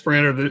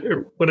sprint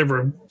or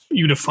whatever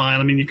you define.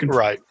 I mean, you can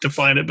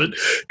define it, but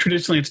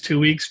traditionally it's 2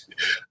 weeks,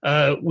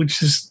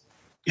 which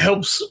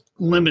helps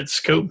limit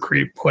scope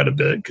creep quite a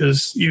bit,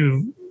 because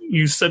you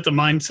set the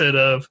mindset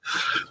of,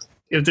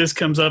 if this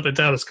comes up, it's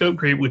out of scope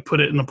creep, we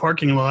put it in the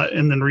parking lot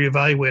and then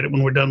reevaluate it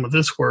when we're done with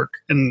this work.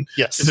 And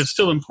if it's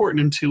still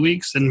important in 2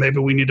 weeks, then maybe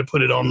we need to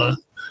put it on the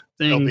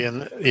thing.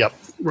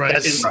 Right.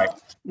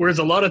 Whereas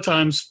a lot of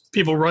times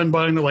people run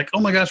by and they're like, oh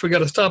my gosh, we got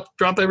to stop,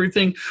 drop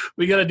everything.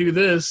 We got to do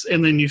this.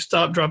 And then you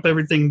stop, drop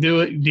everything,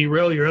 do it,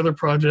 derail your other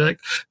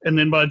project. And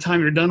then by the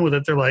time you're done with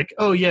it, they're like,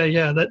 oh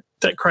yeah,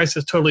 that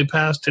crisis totally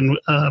passed. And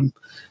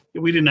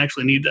we didn't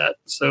actually need that.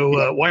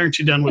 So why aren't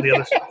you done with the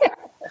other stuff?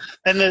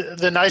 And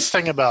the nice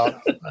thing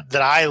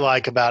that I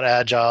like about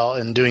Agile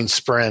and doing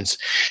sprints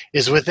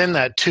is within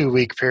that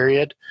 2-week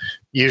period,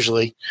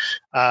 usually,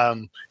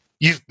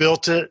 you've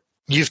built it,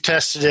 you've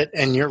tested it,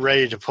 and you're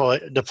ready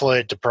to deploy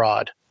it to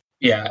prod.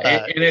 Yeah,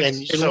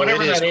 and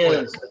whatever that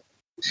is.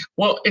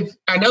 Well,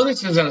 I know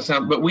this isn't a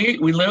sound, but we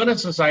live in a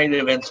society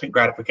of instant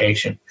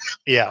gratification.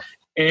 Yeah.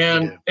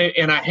 And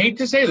I hate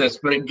to say this,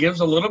 but it gives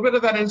a little bit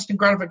of that instant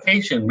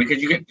gratification,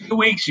 because you get 2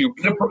 weeks, you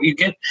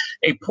get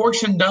a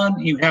portion done,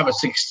 you have a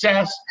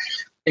success,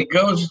 it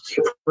goes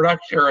to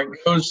production, or it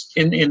goes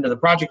into the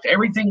project,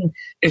 everything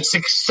is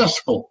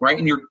successful, right?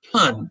 And you're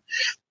done,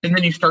 and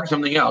then you start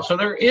something else. So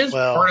there is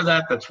part of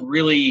that that's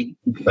really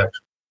good.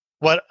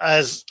 What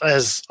as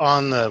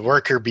on the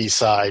worker bee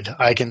side,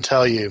 I can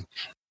tell you,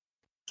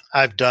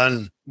 I've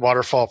done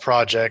waterfall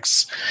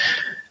projects.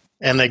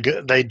 And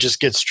they just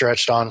get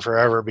stretched on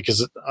forever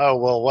because,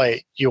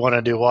 wait, you want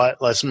to do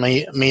what? Let's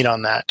meet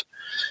on that.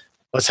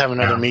 Let's have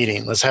another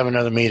meeting.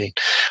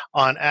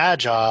 On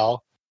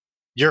Agile,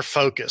 you're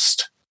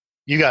focused.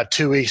 You got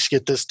 2 weeks to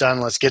get this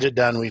done. Let's get it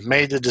done. We've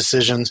made the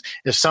decisions.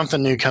 If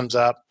something new comes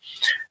up,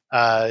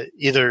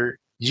 either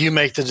you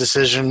make the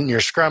decision, your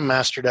Scrum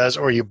Master does,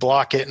 or you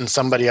block it and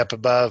somebody up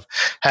above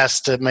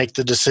has to make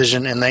the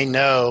decision, and they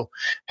know,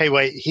 hey,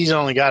 wait, he's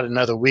only got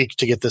another week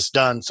to get this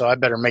done, so I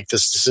better make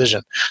this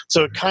decision.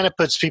 So it kind of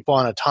puts people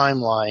on a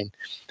timeline,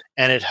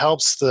 and it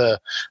helps the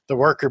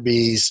worker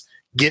bees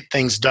get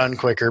things done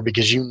quicker,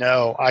 because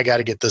I got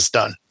to get this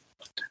done.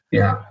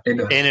 Yeah.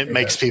 And it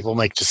makes people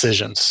make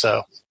decisions.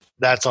 So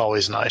that's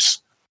always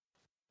nice.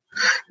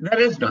 That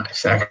is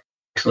nice,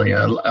 actually,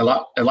 a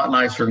lot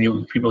nicer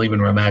than people even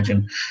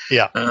imagine.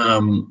 Yeah.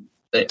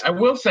 I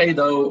will say,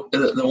 though,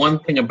 the one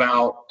thing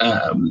about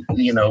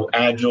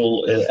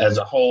Agile as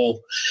a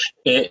whole,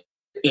 it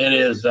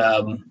is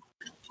a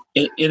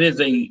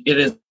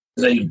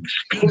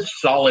good,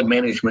 solid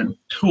management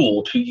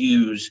tool to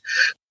use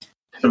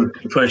to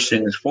push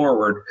things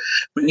forward,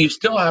 but you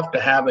still have to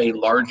have a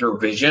larger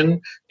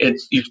vision.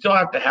 You still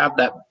have to have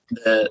that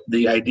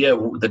the idea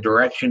of the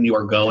direction you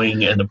are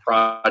going and the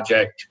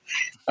project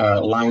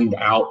lined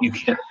out. You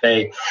can't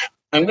say,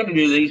 I'm going to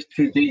do these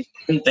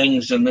 10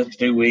 things in this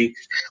 2 weeks.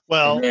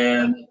 Well,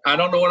 and I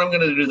don't know what I'm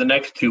going to do the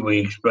next 2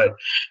 weeks, but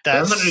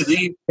I'm going to do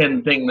these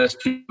 10 things this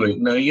 2 weeks.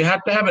 No, you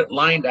have to have it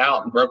lined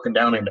out and broken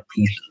down into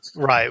pieces.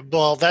 Right.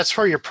 Well, that's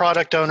where your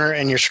product owner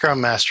and your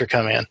Scrum Master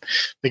come in,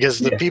 because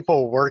the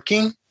people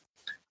working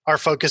are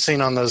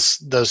focusing on those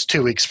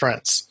 2 week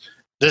sprints.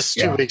 This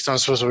 2 weeks, I'm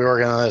supposed to be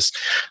working on this.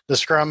 The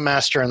Scrum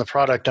Master and the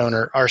product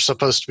owner are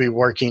supposed to be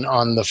working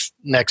on the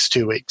next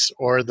 2 weeks,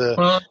 or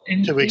the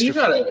 2 weeks. You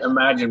got to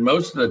imagine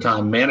most of the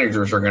time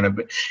managers are going to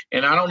be,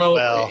 and I don't know,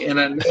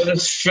 and I know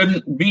this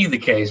shouldn't be the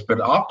case,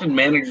 but often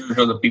managers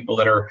are the people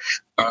that are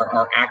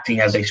acting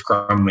as a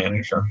Scrum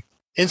manager.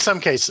 In some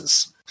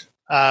cases.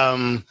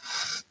 Now,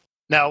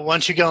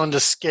 once you go into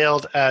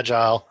scaled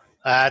Agile,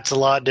 it's a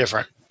lot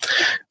different.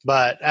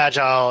 But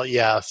Agile,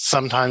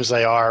 sometimes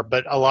they are,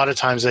 but a lot of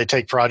times they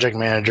take project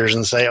managers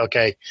and say,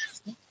 okay,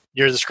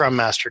 You're the Scrum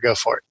Master. Go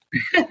for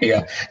it.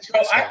 Yeah. So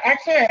I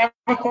have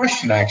a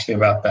question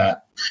about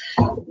that.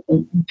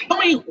 Tell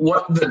me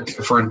what the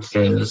difference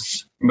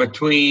is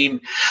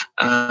between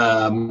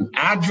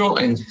Agile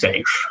and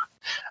Safe.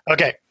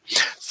 Okay.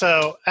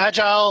 So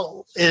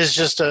Agile is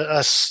just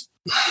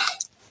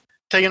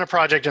taking a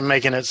project and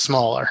making it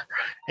smaller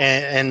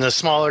and the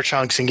smaller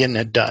chunks and getting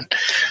it done.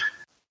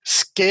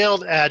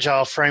 Scaled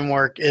Agile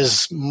framework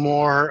is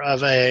more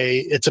of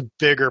it's a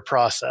bigger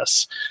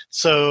process.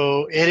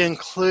 So it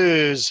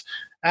includes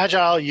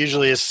Agile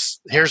usually is,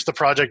 here's the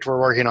project we're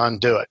working on,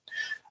 do it.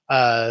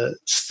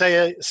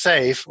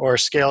 Safe or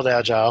Scaled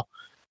Agile,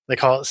 they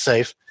call it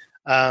Safe,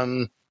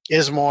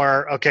 is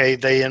more, okay,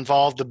 they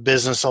involve the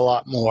business a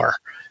lot more.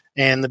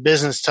 And the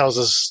business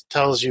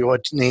tells you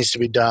what needs to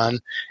be done,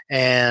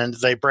 and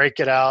they break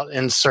it out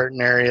in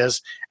certain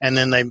areas, and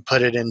then they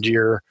put it into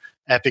your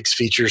epics,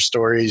 feature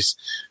stories,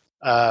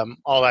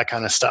 all that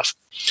kind of stuff.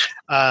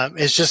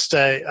 It's just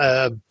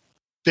a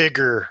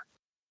bigger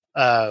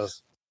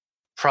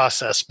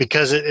process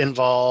because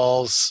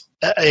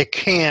it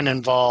can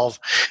involve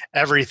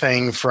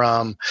everything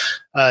from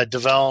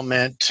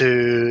development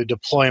to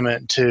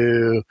deployment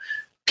to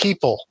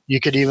people. You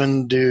could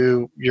even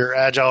do your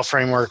Agile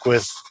framework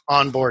with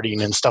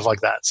onboarding and stuff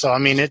like that. So, I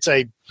mean, it's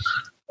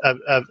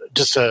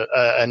just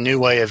a new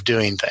way of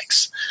doing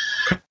things.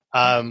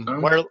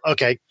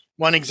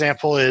 One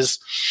example is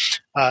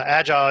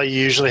Agile, you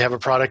usually have a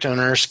product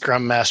owner,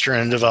 Scrum Master,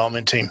 and a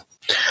development team.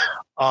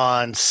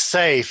 On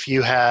Safe,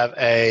 you have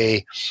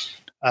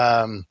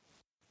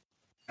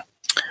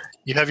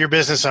your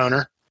business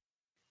owner,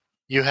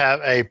 you have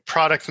a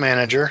product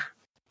manager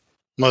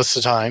most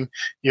of the time,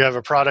 you have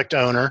a product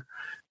owner,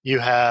 you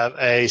have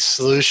a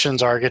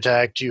solutions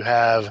architect, you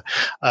have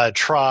a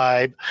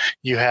tribe,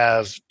 you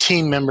have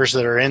team members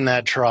that are in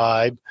that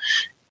tribe,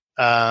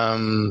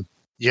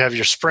 you have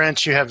your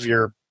sprints, you have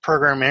your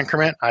program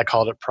increment. I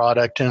called it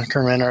product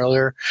increment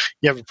earlier.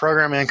 You have a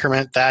program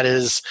increment. That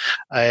is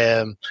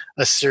a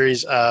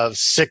series of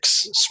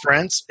 6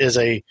 sprints is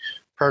a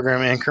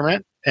program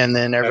increment. And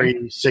then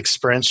every 6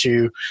 sprints,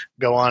 you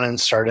go on and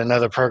start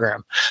another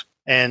program.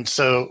 And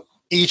so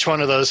each one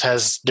of those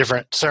has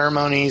different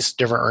ceremonies,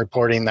 different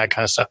reporting, that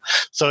kind of stuff.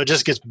 So it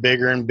just gets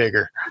bigger and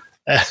bigger.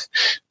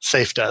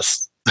 Safe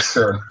does.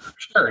 Sure,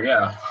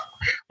 yeah.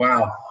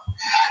 Wow.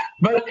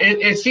 But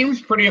it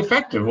seems pretty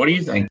effective. What do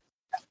you think?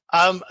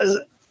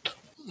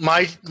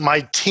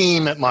 My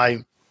team at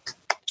my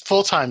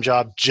full-time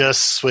job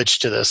just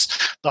switched to this.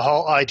 The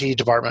whole IT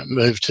department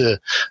moved to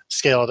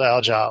Scaled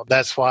Agile.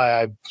 That's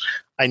why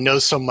I know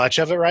so much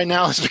of it right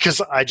now, is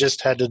because I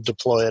just had to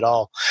deploy it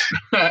all.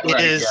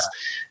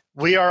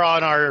 We are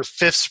on our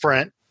 5th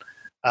sprint,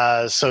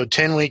 so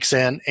 10 weeks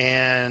in,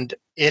 and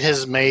it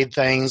has made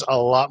things a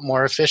lot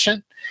more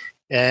efficient.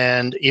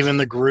 And even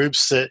the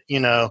groups that,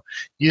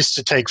 used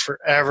to take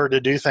forever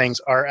to do things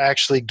are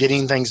actually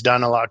getting things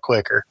done a lot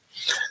quicker.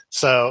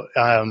 So,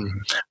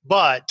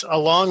 but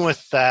along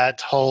with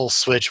that whole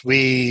switch,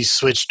 we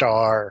switched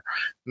our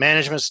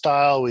management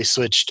style. We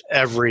switched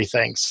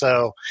everything.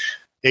 So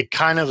it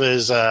kind of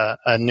is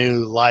a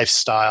new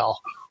lifestyle.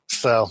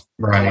 So,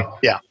 right.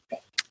 Yeah.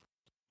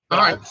 All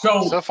right.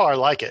 So far, I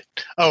like it.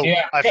 Oh,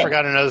 yeah, I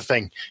forgot another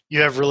thing.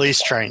 You have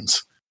release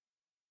trains.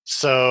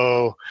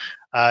 So,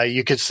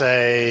 you could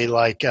say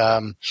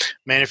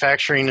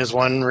manufacturing is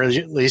one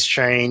release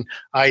train,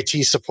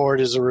 IT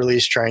support is a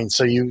release train.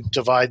 So you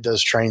divide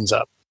those trains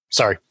up.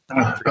 Sorry,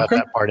 I forgot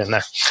that part in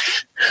there.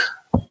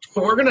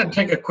 So we're going to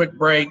take a quick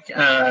break,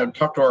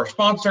 talk to our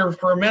sponsor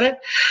for a minute.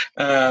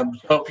 So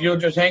if you'll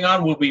just hang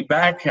on, we'll be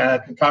back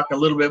to talk a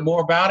little bit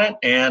more about it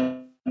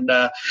and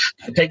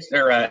take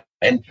their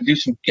and do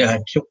some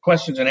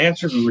questions and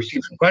answers. We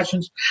received some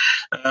questions.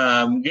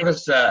 Give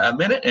us a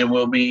minute and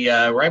we'll be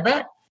right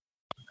back.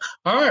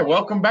 All right,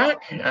 welcome back.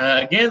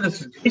 Again,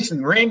 this is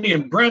Jason, Randy,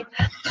 and Brent.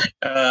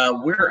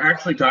 We're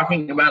actually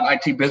talking about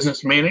IT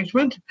business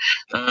management.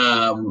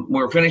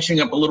 We're finishing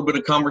up a little bit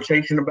of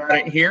conversation about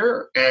it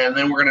here, and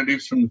then we're going to do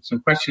some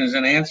questions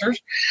and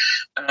answers.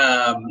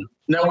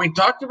 Now, we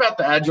talked about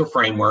the Agile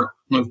framework.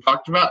 We've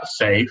talked about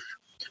SAFe.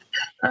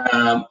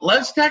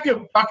 Let's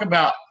talk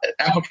about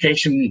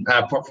application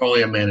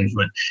portfolio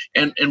management.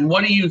 And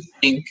what do you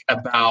think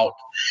about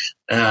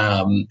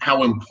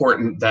how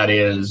important that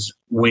is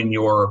when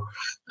you're,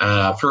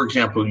 for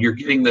example, you're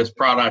getting this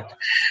product,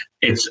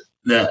 it's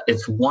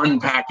one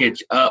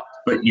package up,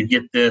 but you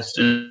get this,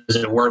 is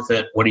it worth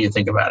it? What do you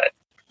think about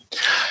it?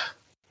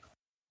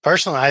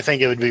 Personally, I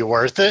think it would be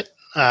worth it.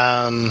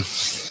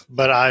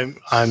 But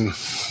I'm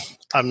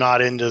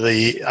not into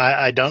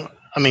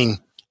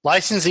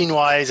licensing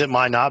wise, it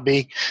might not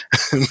be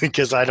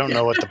because I don't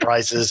know what the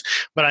price is,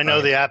 but I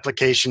know the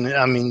application,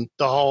 the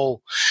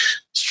whole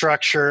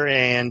structure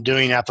and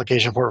doing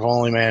application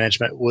portfolio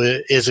management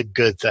is a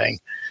good thing.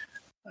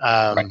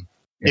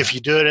 If you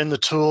do it in the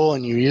tool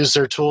and you use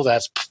their tool,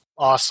 that's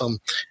awesome.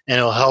 And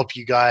it'll help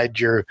you guide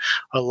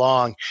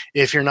along.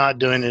 If you're not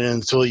doing it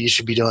in the tool, you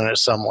should be doing it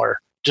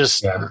somewhere.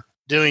 Just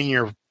doing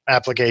your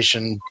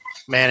application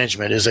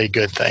management is a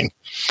good thing.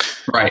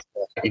 Right.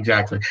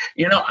 Exactly.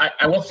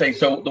 I will say,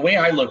 so the way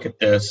I look at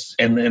this,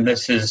 and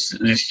this is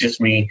just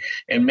me,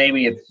 and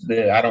maybe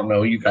I don't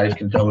know, you guys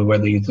can tell me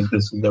whether you think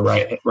this is the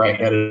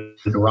right-headed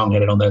or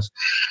wrong-headed on this.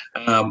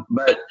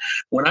 But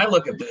when I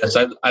look at this,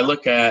 I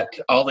look at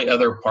all the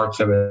other parts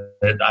of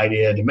it,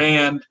 idea,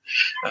 demand.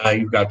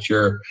 You've got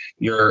your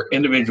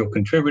individual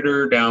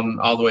contributor down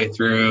all the way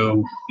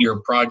through your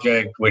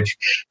project, which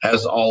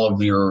has all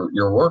of your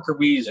worker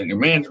bees and your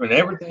management.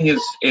 Everything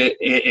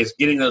is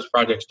getting those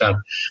projects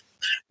done.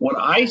 What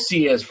I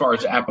see as far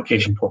as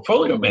application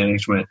portfolio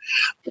management,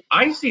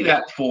 I see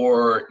that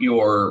for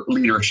your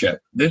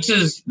leadership. This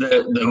is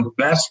the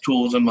best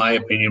tools, in my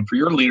opinion, for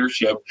your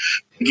leadership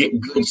to get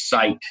good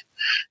sight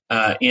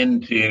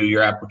into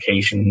your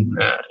application,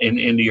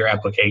 into your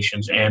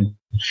applications and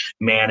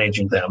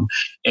managing them.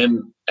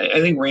 And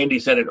I think Randy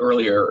said it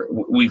earlier.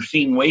 We've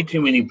seen way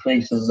too many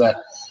places that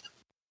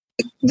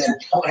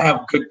don't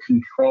have good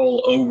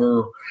control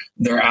over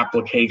their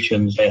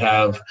applications. They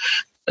have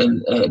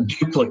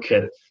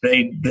duplicates.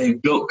 They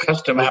built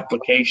custom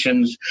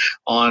applications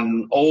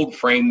on old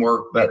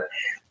framework that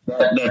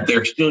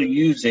they're still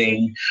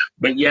using,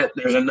 but yet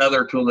there's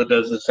another tool that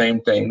does the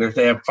same thing.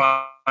 They have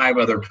 5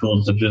 other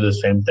tools that do the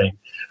same thing.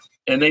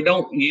 And they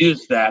don't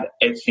use that,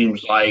 it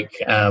seems like,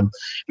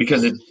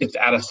 because it's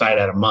out of sight,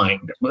 out of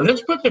mind. But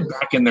this puts it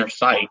back in their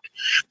sight,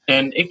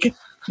 and it can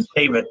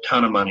save a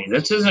ton of money.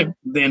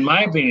 In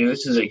my opinion,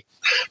 this is a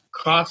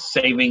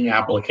cost-saving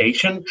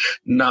application,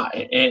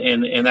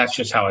 and that's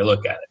just how I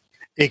look at it.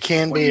 It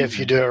can be if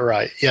you do it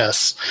right,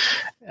 yes.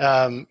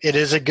 It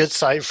is a good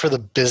site for the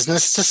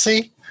business to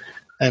see,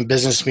 and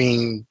business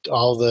meaning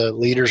all the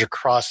leaders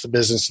across the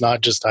business,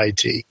 not just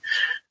IT.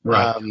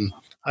 Right.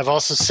 I've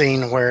also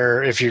seen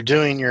where if you're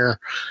doing your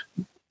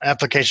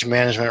application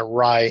management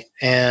right,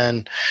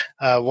 and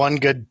one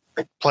good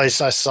place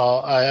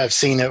I've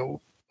seen it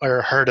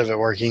or heard of it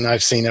working,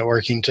 I've seen it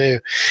working too,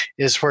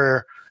 is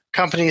where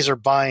companies are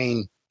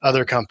buying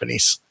other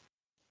companies.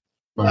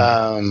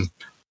 Right.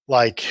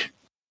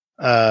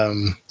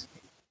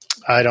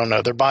 I don't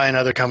know, they're buying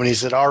other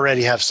companies that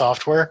already have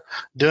software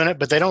doing it,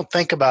 but they don't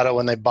think about it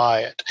when they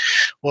buy it.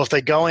 Well, if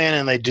they go in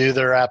and they do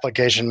their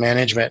application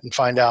management and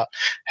find out,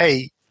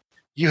 hey,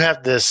 you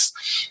have this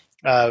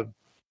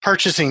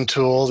purchasing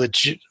tool that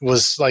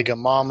was like a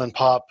mom and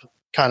pop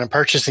kind of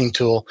purchasing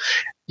tool.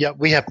 Yeah,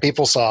 we have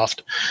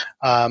PeopleSoft.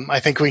 I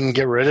think we can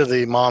get rid of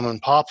the mom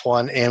and pop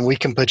one, and we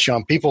can put you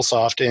on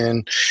PeopleSoft.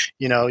 And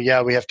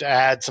we have to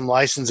add some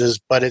licenses,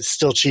 but it's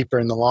still cheaper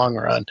in the long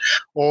run.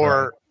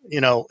 Or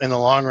in the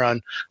long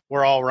run,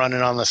 we're all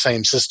running on the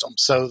same system.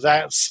 So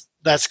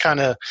that's kind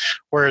of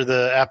where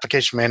the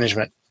application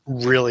management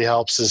really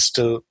helps, is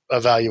to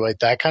evaluate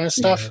that kind of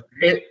stuff.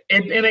 Yeah.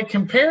 It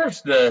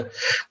compares the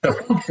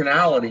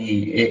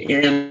functionality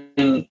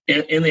in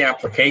the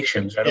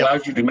applications. It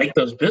allows you to make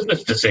those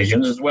business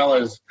decisions, as well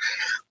as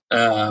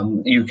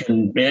you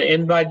can,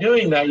 and by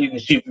doing that, you can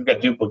see if you've got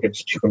duplicates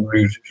that you can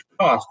reduce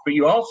cost. But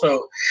you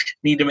also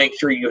need to make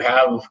sure you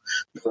have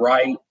the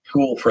right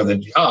tool for the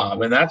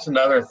job, and that's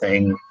another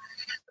thing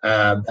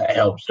that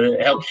helps.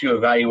 It helps you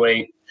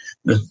evaluate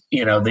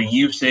the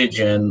usage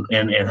and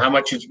how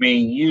much it's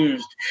being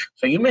used.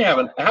 So you may have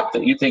an app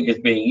that you think is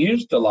being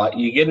used a lot.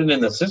 You get it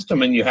in the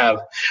system, and you have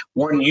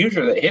one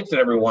user that hits it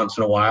every once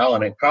in a while,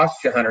 and it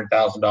costs you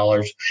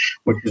 $100,000,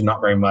 which is not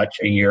very much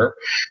a year,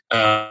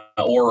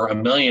 or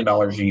 $1 million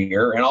a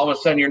year. And all of a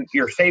sudden,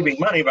 you're saving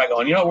money by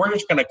going, we're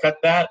just going to cut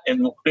that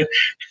and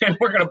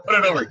we're going to put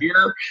it over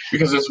here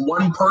because it's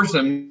one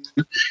person.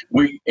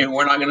 We're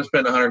not going to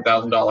spend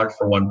 $100,000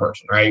 for one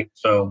person, right?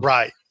 So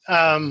right.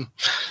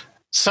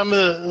 Some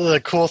of the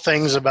cool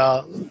things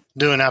about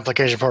doing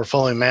application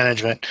portfolio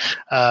management,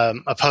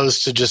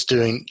 opposed to just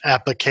doing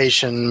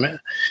application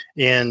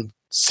in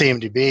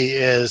CMDB,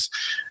 is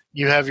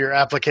you have your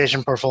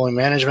application portfolio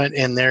management.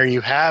 In there, you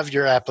have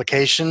your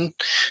application.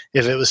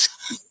 If it was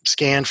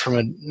scanned from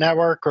a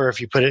network, or if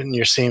you put it in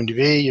your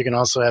CMDB, you can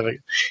also have it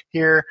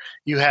here.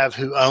 You have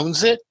who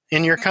owns it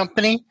in your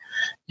company.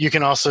 You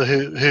can also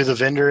who the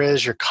vendor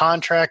is, your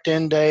contract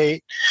end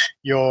date,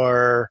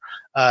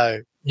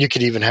 you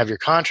could even have your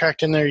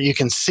contract in there. You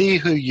can see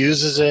who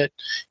uses it.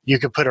 You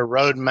could put a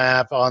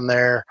roadmap on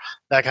there,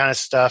 that kind of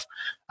stuff.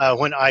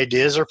 When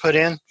ideas are put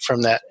in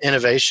from that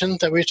innovation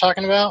that we were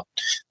talking about,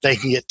 they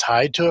can get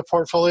tied to a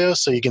portfolio,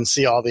 so you can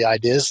see all the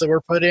ideas that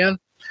were put in.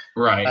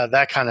 Right.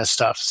 That kind of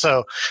stuff.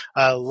 So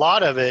a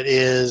lot of it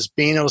is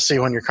being able to see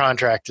when your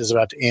contract is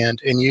about to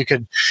end, and you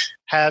could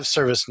have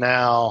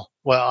ServiceNow.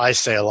 Well, I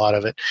say a lot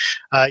of it.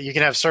 You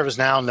can have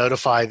ServiceNow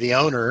notify the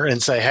owner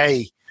and say,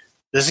 hey,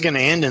 this is going to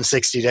end in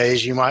 60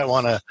 days. You might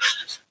want to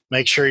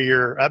make sure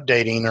you're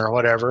updating or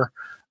whatever.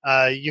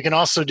 You can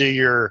also do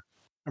your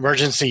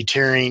emergency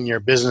tiering, your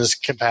business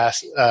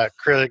capacity,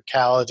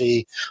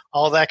 criticality,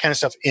 all that kind of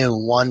stuff in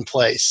one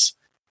place.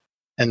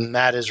 And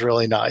that is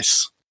really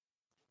nice.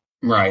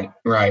 Right,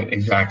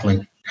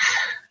 exactly.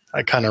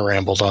 I kind of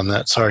rambled on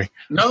that. Sorry.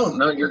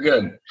 No, you're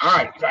good. All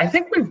right. I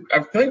think we've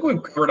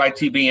covered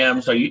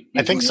ITBM. So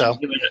I think so.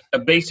 Give it a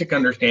basic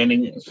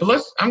understanding. So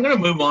I'm going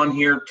to move on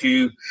here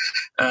to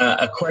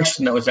a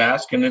question that was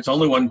asked, and it's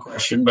only one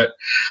question, but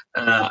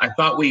I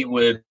thought we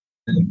would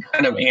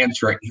kind of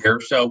answer it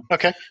here. So,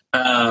 okay.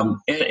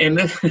 And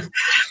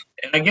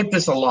I get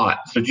this a lot,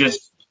 so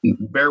just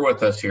bear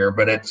with us here,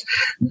 but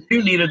do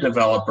you need a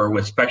developer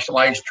with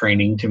specialized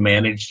training to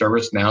manage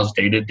ServiceNow's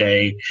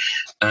day-to-day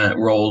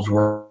roles,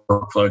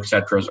 workflow, et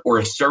cetera, or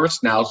is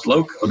ServiceNow's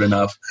low-code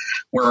enough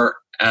where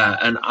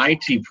an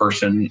IT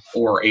person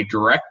or a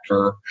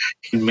director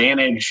can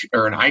manage,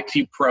 or an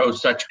IT pro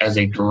such as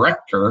a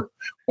director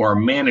or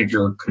a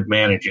manager could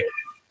manage it?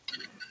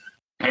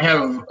 I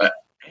have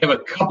a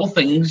couple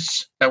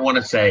things I want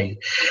to say.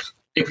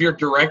 If your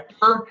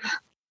director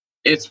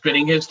is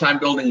spending his time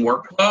building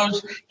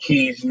workflows,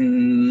 he's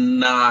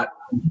not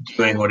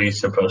doing what he's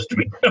supposed to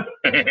be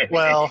doing.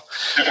 Well,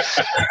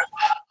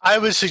 I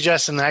would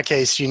suggest in that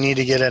case you need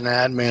to get an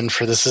admin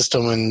for the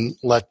system and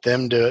let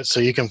them do it so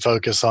you can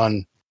focus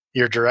on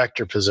your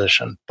director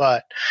position.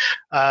 But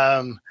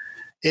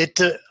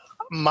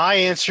my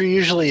answer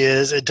usually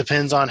is it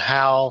depends on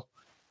how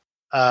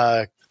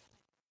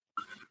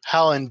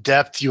in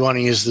depth you want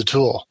to use the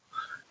tool.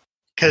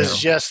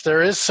 Because, yes,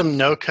 there is some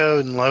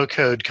no-code and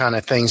low-code kind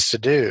of things to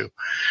do,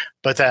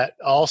 but that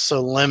also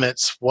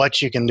limits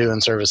what you can do in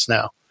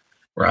ServiceNow.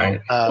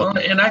 Right.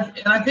 And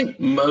I think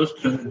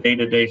most of the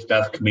day-to-day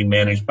stuff can be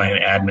managed by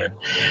an admin.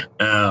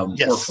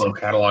 Yes. Workflow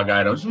catalog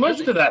items.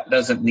 Most of that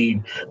doesn't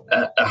need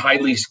a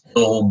highly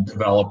skilled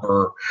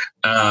developer.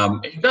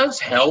 It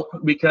does help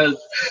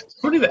because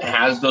somebody that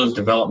has those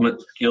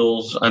development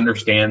skills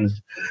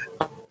understands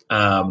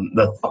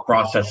the thought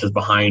processes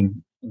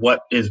behind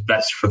what is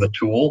best for the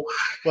tool.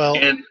 Well,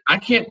 and I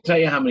can't tell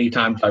you how many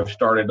times I've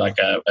started like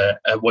a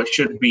what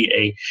should be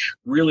a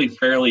really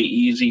fairly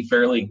easy,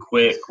 fairly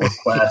quick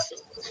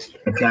request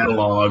a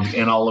catalog,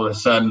 and all of a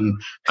sudden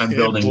I'm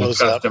building a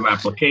custom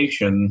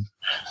application.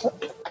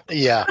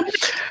 Yeah.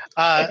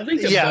 I think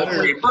it's a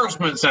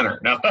reimbursement center.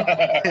 No.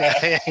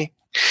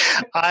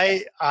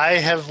 I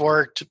have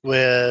worked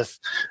with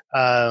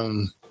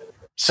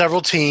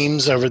several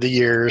teams over the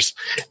years,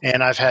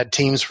 and I've had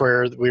teams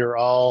where we were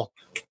all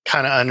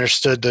kind of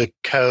understood the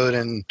code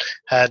and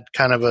had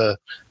kind of a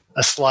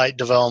slight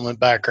development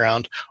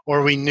background,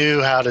 or we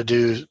knew how to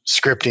do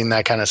scripting,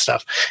 that kind of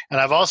stuff. And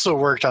I've also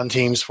worked on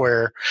teams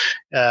where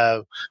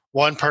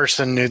one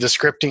person knew the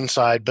scripting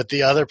side, but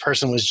the other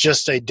person was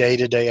just a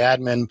day-to-day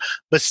admin,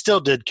 but still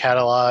did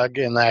catalog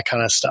and that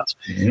kind of stuff.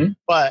 Mm-hmm.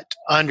 But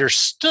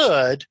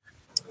understood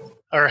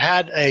or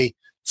had a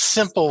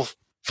simple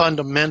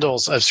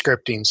fundamentals of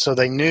scripting. So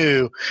they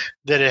knew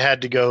that it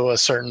had to go a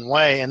certain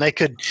way, and they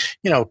could,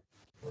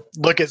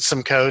 look at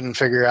some code and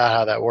figure out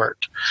how that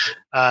worked.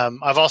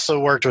 I've also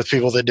worked with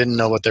people that didn't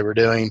know what they were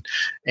doing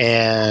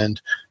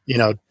and,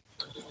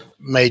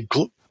 made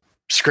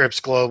scripts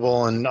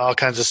global and all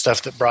kinds of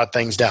stuff that brought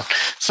things down.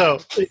 So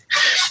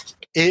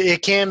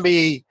it can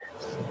be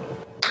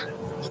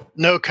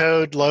no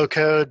code, low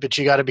code, but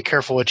you got to be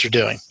careful what you're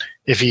doing.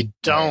 If you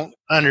don't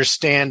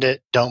understand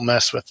it, don't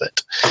mess with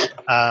it.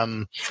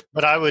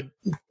 But I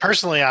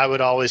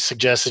would always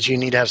suggest that you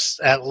need to have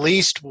at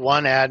least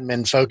one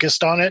admin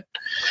focused on it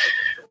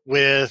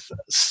with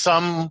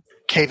some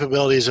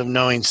capabilities of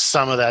knowing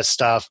some of that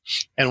stuff.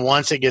 And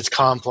once it gets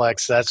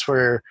complex, that's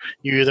where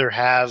you either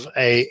have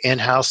a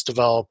in-house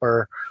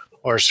developer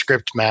or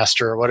script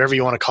master or whatever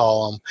you want to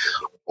call them,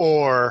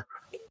 or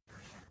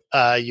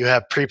you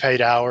have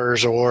prepaid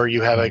hours, or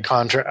you have a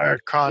contract.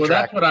 Well,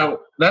 that's what I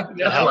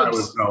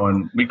was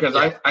going, because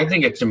I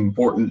think it's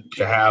important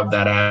to have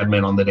that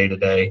admin on the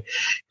day-to-day.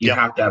 You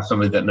have to have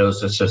somebody that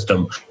knows the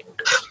system.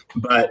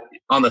 But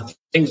on the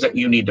things that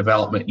you need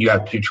development, you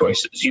have two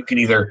choices. You can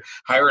either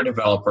hire a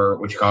developer,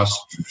 which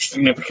costs a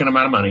significant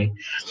amount of money,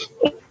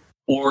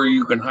 or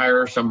you can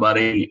hire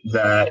somebody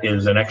that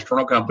is an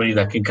external company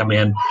that can come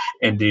in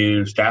and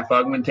do staff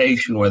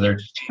augmentation, whether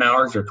it's 10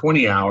 hours or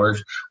 20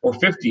 hours or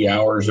 50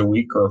 hours a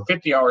week or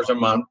 50 hours a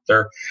month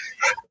or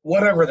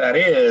whatever that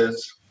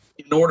is,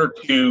 in order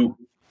to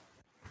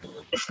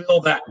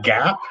fill that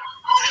gap.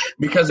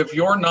 Because if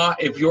you're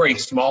a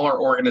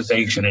smaller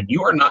organization and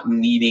you are not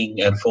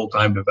needing a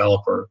full-time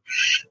developer,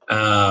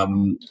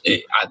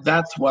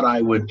 that's what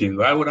I would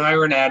do. I would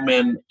hire an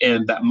admin,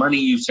 and that money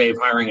you save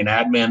hiring an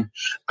admin,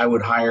 I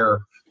would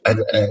hire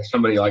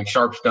somebody like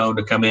Sharpstone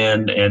to come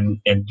in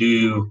and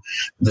do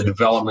the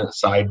development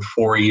side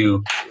for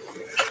you.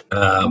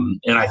 And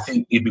I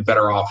think you'd be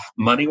better off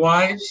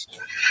money-wise.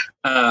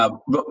 But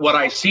how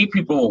I see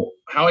people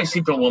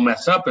will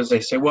mess up is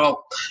they say,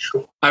 well,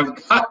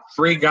 I've got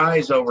 3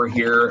 guys over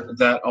here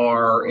that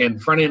are in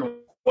front-end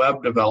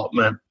web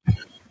development,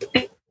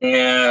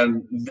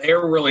 and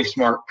they're really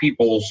smart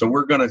people, so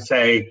we're going to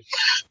say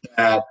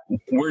that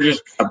we're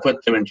just going to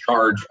put them in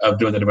charge of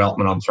doing the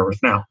development on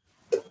ServiceNow.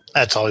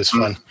 That's always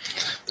fun.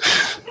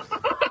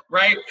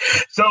 Right?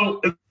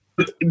 So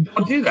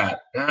don't do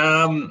that.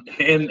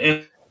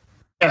 And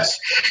Yes,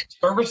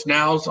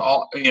 ServiceNow's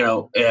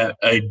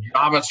a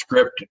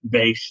JavaScript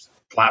based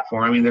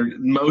platform. I mean,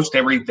 most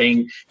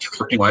everything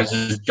scripting wise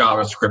is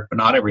JavaScript, but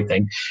not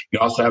everything. You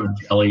also have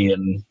Jelly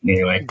and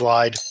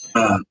Glide.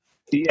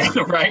 Yeah,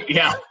 right.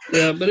 Yeah,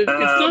 yeah, but it's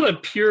not a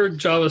pure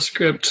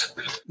JavaScript.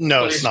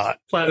 No, it's not.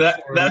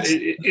 Platform.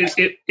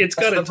 It's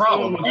got its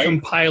own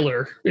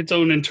compiler, its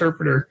own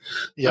interpreter.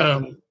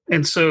 Yeah,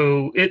 and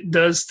so it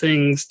does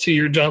things to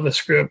your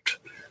JavaScript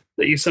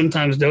that you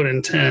sometimes don't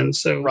intend.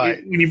 So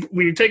right. when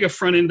you take a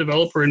front-end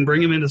developer and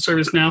bring them into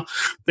ServiceNow,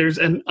 there's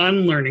an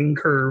unlearning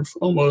curve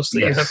almost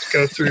that you have to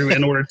go through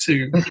in order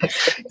to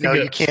no,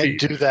 you can't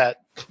do that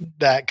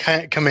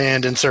kind of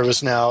command in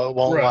ServiceNow. It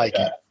won't like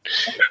it.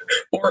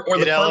 Or get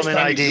the element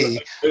ID.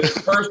 The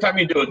first time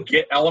you do a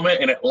get element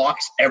and it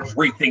locks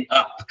everything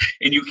up,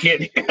 and you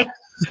can't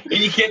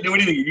do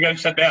anything. You got to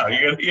shut down.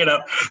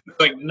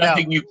 Like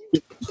nothing.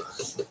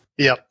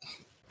 Yep.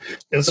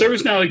 And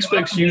ServiceNow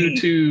expects you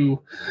to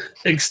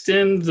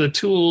extend the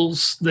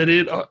tools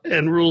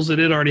and rules that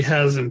it already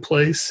has in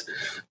place.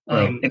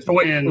 And a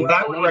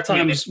lot of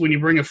times when you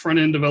bring a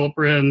front-end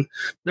developer in,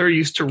 they're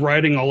used to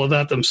writing all of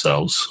that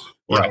themselves.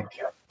 Right.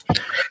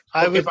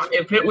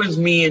 If it was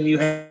me and you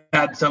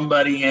had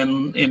somebody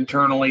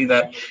internally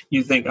that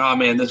you think, oh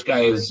man, this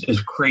guy is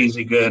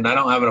crazy good, and I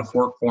don't have enough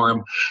work for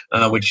him,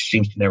 which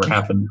seems to never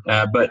happen.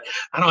 But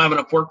I don't have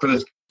enough work for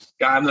this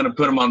guy. I'm going to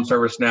put him on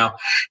ServiceNow.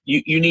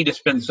 You need to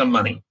spend some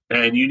money,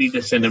 and you need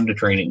to send him to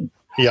training.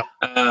 Yeah.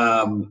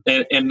 And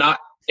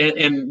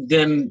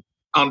then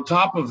on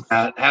top of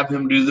that, have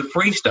him do the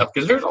free stuff,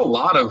 because there's a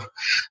lot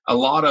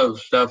of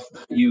stuff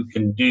that you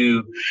can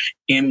do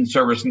in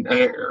service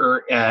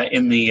or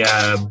in the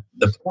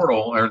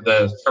portal, or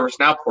the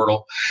ServiceNow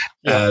portal,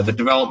 the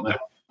development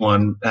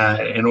one,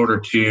 in order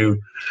to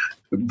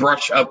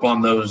brush up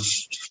on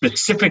those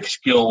specific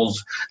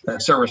skills that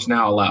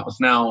ServiceNow allows.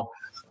 Now,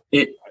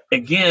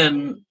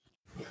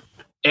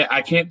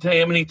 I can't tell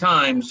you how many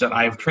times that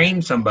I've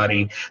trained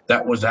somebody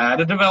that was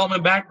at a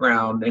development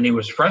background and he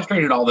was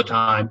frustrated all the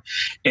time,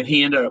 and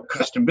he ended up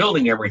custom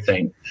building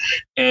everything.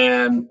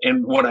 And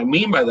what I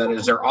mean by that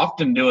is they're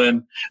often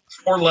doing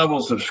 4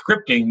 levels of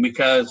scripting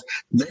because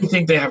they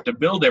think they have to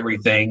build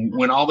everything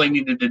when all they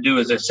needed to do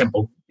is a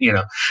simple,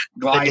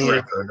 glide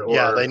record.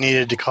 They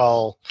needed to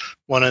call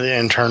one of the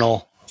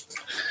internal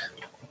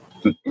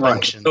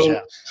functions.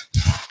 So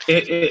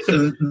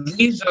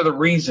these are the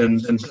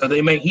reasons, and so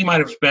he might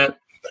have spent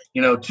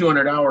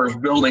 200 hours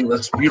building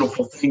this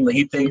beautiful thing that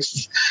he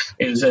thinks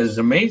is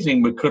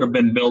amazing, but could have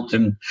been built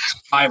in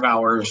 5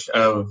 hours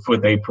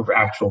with a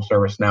actual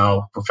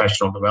ServiceNow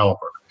professional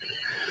developer.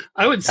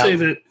 I would say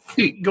that,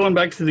 going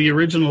back to the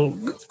original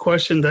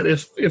question, that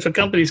if a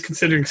company is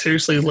considering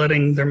seriously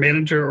letting their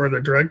manager or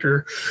their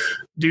director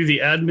do the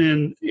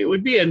admin, it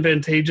would be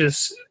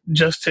advantageous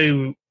just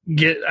to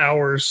get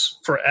hours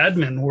for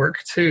admin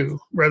work too,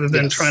 rather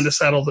than trying to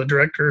saddle the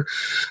director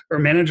or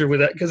manager with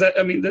that. Because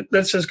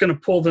that's just going to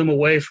pull them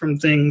away from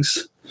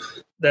things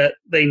that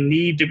they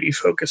need to be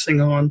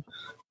focusing on.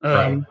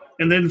 And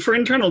then for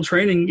internal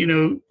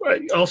training,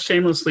 I'll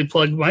shamelessly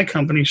plug my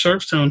company,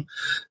 Sharpstone.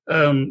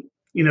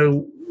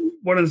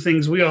 One of the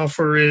things we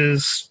offer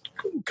is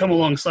come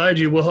alongside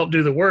you. We'll help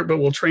do the work, but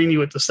we'll train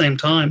you at the same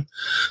time.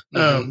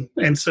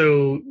 And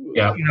so,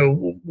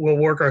 we'll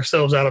work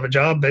ourselves out of a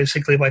job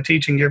basically by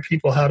teaching your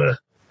people how to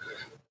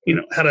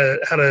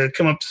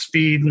come up to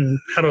speed and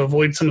how to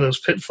avoid some of those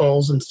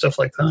pitfalls and stuff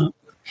like that.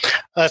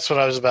 That's what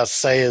I was about to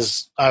say.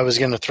 Is I was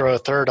going to throw a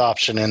third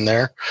option in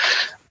there.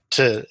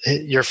 To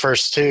your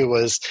first two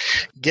was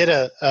get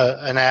an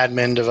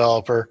admin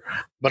developer,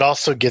 but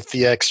also get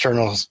the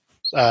external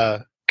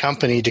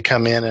company to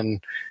come in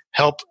and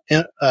help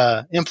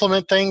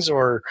implement things,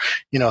 or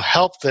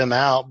help them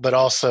out, but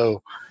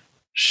also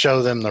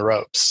show them the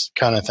ropes,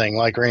 kind of thing,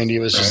 like Randy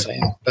was just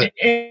saying. But,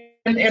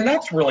 and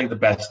that's really the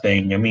best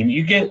thing. I mean,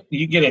 you get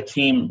a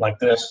team like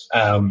this.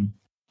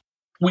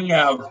 We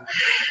have,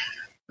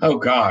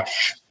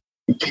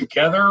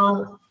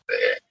 together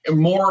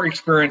more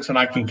experience than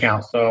I can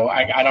count. So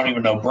I don't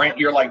even know. Brent,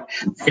 you're like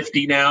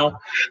 50 now.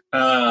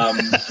 Oh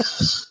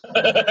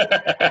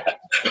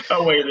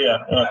wait, yeah.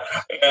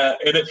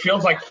 And it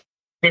feels like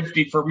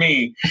 50 for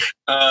me,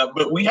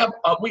 but we have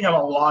a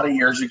lot of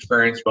years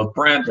experience, both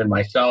Brent and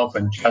myself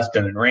and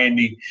Justin and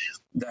Randy,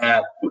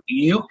 that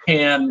you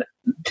can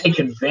take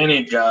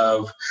advantage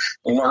of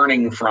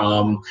learning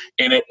from,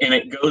 and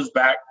it goes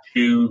back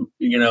to,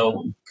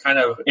 kind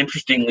of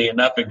interestingly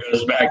enough, it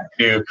goes back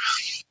to,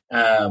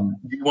 do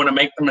you want to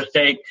make the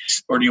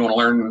mistakes, or do you want to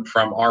learn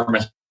from our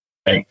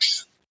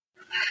mistakes?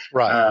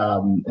 Right.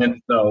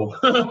 And so,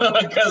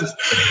 because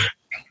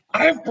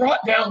I've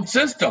brought down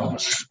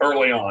systems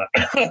early on,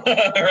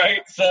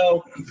 right?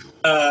 So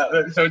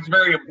it's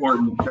very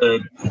important to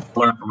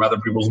learn from other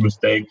people's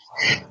mistakes.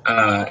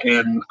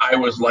 And I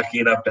was lucky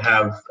enough to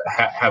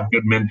have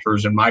good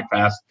mentors in my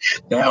past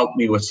to help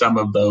me with some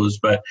of those.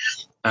 But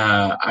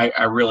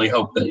I really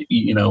hope that,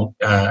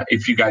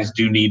 if you guys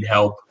do need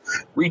help,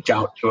 reach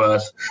out to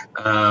us.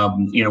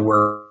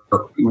 We're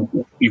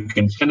you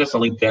can send us a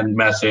LinkedIn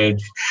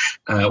message.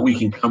 We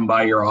can come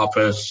by your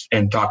office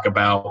and talk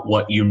about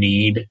what you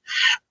need,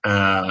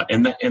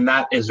 and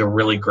that is a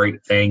really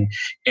great thing.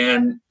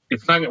 And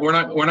we're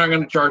not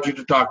going to charge you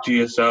to talk to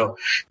you. So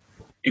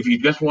if you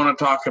just want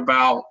to talk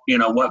about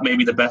what may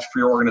be the best for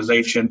your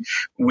organization,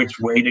 which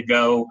way to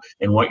go,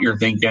 and what you're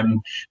thinking,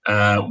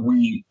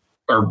 we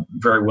are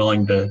very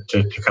willing to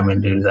come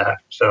and do that.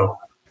 So.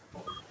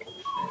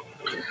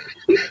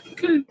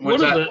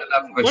 One of the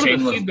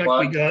feedback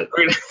we got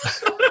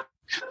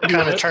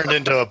kind of turned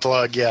into a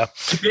plug, yeah.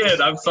 It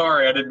did. I'm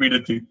sorry, I didn't mean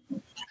it to. I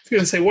was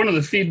going to say, one of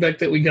the feedback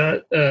that we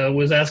got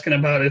was asking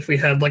about if we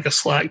had like a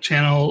Slack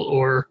channel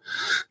or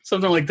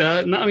something like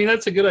that. And I mean,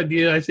 that's a good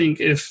idea. I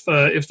think if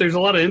there's a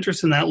lot of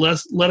interest in that,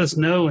 let us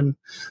know, and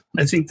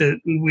I think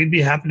that we'd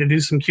be happy to do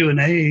some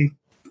Q&A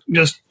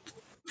just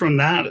from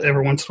that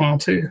every once in a while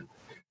too.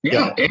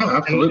 Yeah,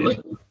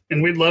 absolutely.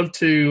 And we'd love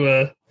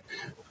to.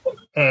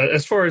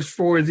 As far as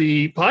for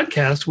the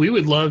podcast, we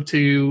would love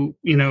to,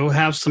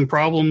 have some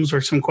problems or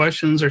some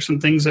questions or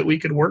some things that we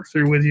could work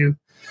through with you,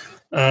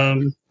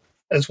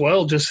 as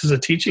well, just as a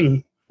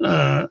teaching,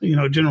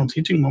 general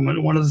teaching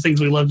moment. One of the things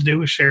we love to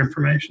do is share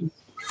information.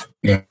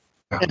 Yeah.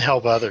 And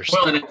help others.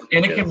 Well,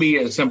 and it can be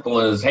as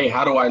simple as, hey,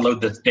 how do I load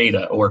this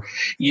data? Or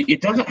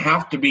it doesn't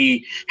have to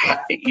be,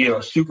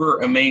 super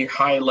amazing,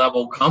 high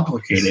level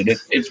complicated.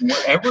 It's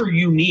whatever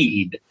you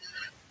need.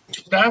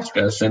 Just ask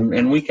us,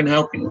 and we can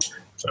help you.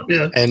 So.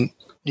 Yeah. And,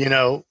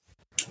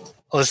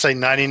 let's say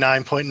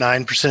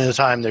 99.9% of the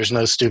time, there's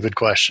no stupid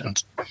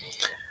questions.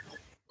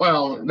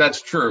 Well,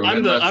 that's true.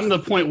 I'm the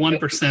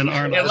 0.1%,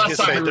 aren't I? I was going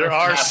to say, there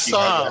are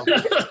some,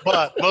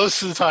 but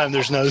most of the time,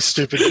 there's no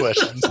stupid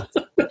questions.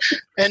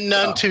 And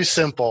none too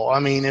simple. I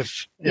mean,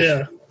 if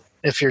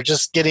you're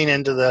just getting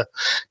into the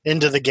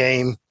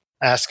game,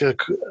 ask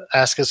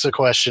us a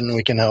question.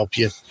 We can help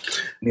you.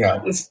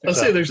 Yeah, I'll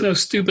say there's no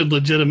stupid,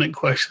 legitimate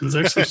questions.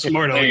 There's some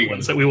smart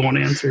ones that we won't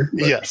answer.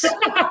 But. Yes.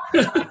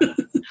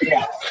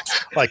 Yeah.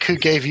 Like, who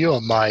gave you a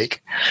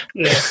mic?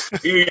 Yeah,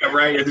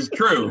 right. It's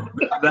true.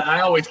 I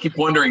always keep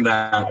wondering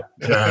that.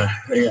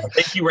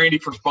 Thank you, Randy,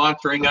 for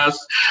sponsoring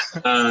us,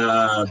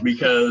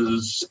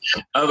 because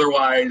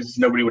otherwise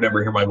nobody would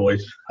ever hear my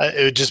voice.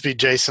 It would just be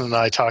Jason and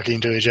I talking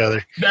to each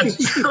other.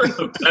 That's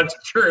true. That's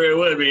true. It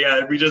would be.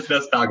 It'd be just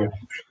us talking.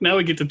 Now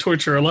we get to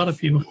torture a lot of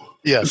people.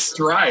 Yes. That's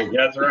right.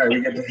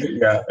 We get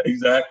to,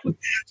 exactly.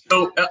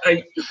 So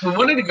I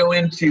wanted to go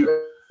into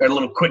a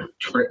little quick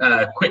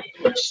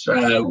tips.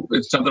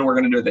 It's something we're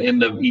going to do at the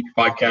end of each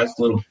podcast.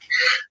 Little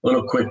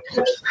quick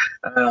tips.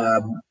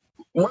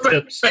 What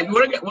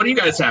do you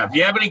guys have? Do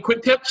you have any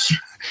quick tips?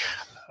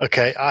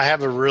 Okay, I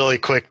have a really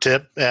quick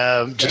tip,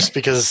 just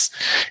because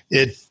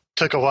it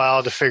took a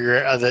while to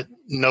figure out that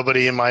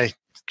nobody in my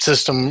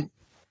system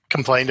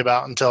complained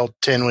about until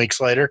 10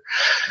 weeks later.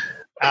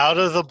 Out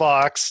of the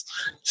box,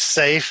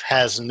 SAFe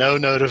has no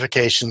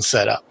notification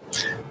set up.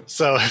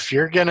 So if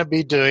you're going to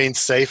be doing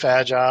SAFe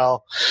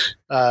Agile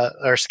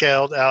or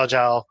Scaled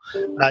Agile,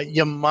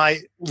 you might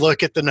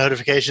look at the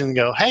notification and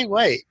go, hey,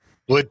 wait,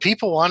 would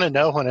people want to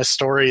know when a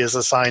story is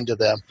assigned to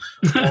them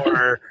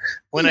or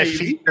when a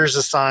feature is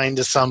assigned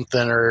to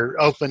something or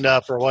opened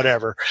up or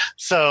whatever?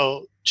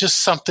 So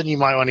just something you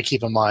might want to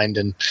keep in mind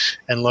and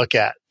look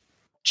at.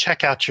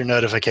 Check out your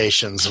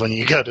notifications when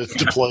you go to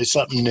deploy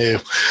something new.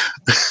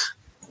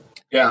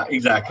 Yeah,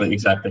 exactly.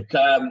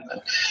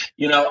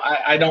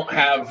 I don't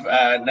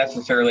have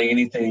necessarily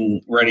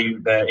anything ready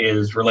that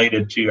is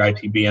related to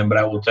ITBM, but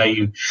I will tell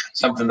you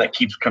something that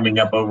keeps coming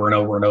up over and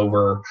over and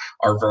over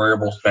are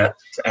variable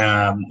sets.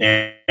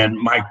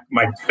 And my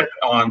tip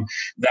on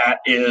that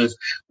is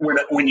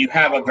when you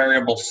have a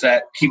variable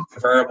set, keep the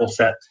variable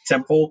set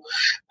simple.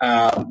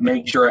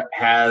 Make sure it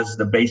has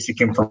the basic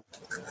information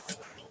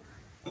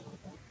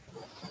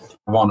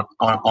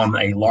on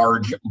a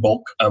large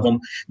bulk of them.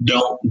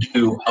 Don't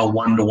do a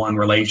one-to-one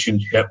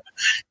relationship.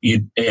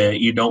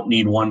 You don't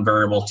need one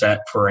variable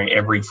set for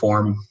every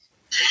form.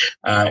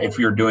 If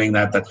you're doing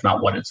that, that's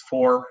not what it's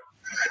for.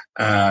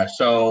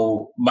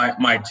 So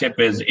my tip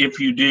is, if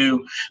you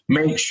do,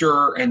 make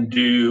sure and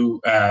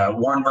do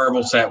one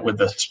variable set with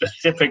a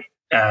specific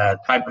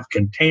type of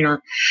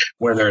container,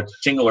 whether it's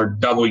single or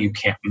double. You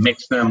can't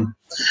mix them.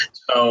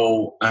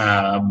 So,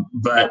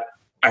 but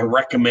I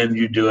recommend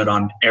you do it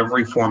on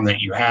every form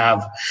that you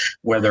have,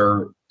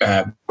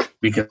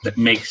 because it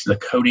makes the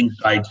coding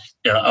side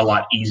a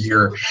lot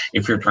easier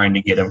if you're trying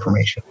to get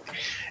information.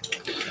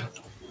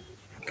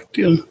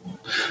 Yeah.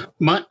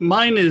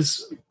 Mine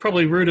is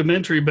probably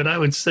rudimentary, but I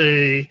would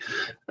say,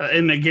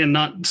 and again,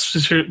 not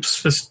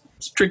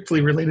strictly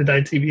related to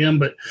ITBM,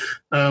 but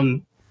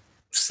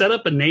set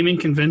up a naming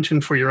convention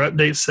for your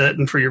update set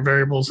and for your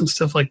variables and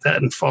stuff like that,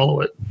 and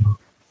follow it.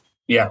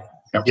 Yeah.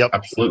 Yep.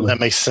 Absolutely. That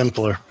makes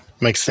simpler.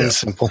 Makes things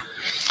simple.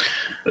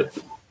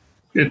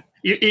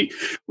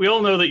 We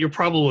all know that you're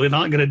probably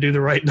not going to do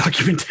the right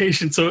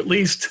documentation, so at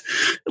least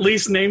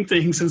name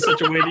things in such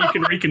a way that you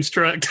can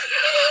reconstruct.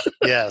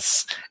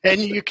 Yes,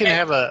 and you can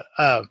have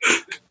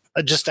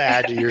just to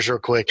add to yours real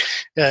quick.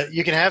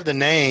 You can have the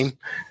name,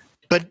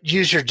 But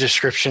use your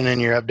description in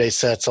your update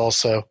sets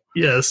also,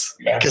 Yes.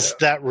 because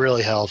that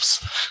really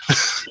helps.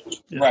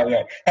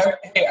 Right.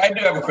 Hey, I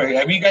do have a question.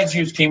 Have you guys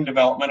used team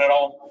development at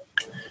all?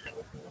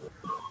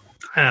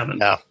 I haven't.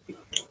 No.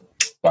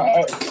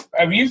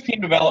 I've used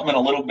team development a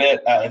little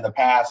bit in the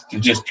past, to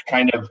just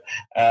kind of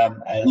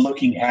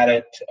looking at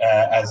it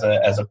as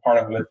a part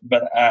of it.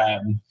 But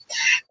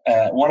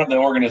one of the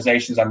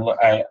organizations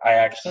I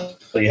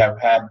actually have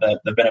had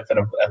the benefit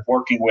of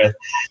working with,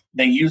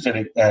 they use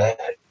it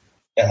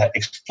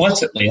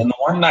explicitly. And the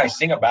one nice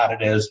thing about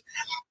it is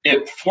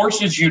it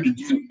forces you to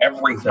do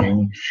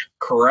everything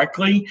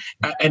correctly.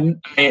 And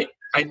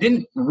I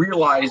didn't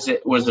realize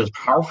it was as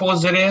powerful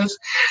as it is.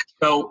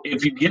 So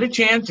if you get a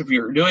chance, if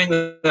you're doing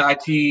the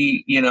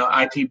IT,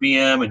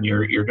 ITBM, and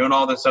you're doing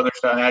all this other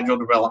stuff, agile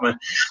development,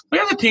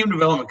 look at the team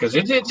development, because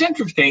it's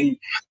interesting,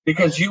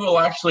 because you will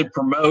actually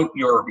promote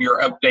your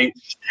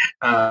updates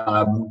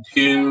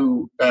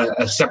to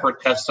a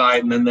separate test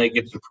site, and then they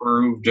get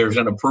approved. There's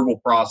an approval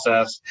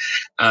process,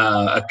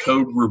 a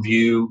code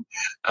review.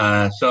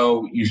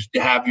 So you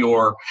have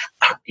your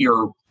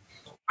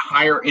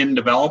higher end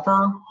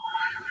developer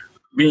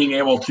being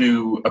able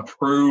to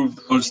approve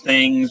those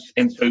things,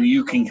 and so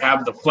you can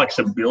have the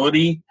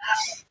flexibility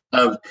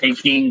of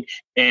taking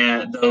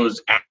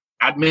those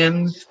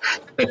admins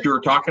that you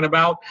were talking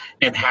about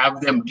and have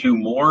them do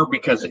more,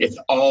 because it's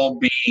all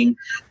being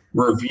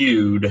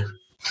reviewed,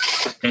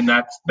 and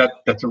that's a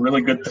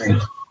really good thing.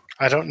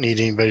 I don't need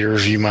anybody to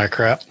review my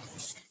crap.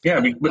 Yeah,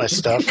 My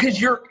stuff.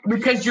 because you're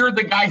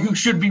the guy who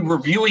should be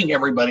reviewing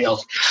everybody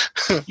else.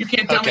 You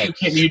can't tell me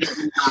you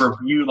don't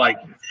review like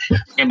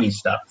Tammy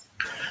stuff.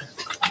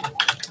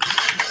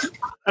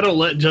 I don't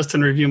let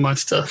Justin review my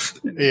stuff.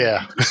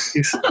 Yeah.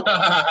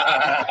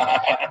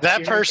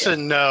 That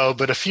person, no,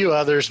 but a few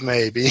others,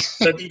 maybe.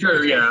 That's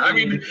true, yeah. I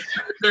mean,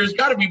 there's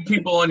got to be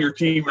people on your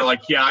team who are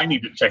like, yeah, I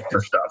need to check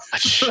their stuff.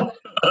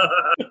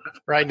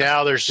 Right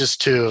now, there's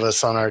just two of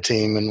us on our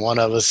team, and one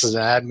of us is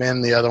an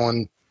admin. The other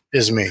one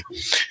is me.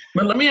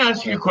 But let me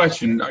ask you a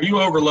question. Are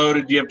you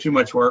overloaded? Do you have too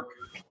much work?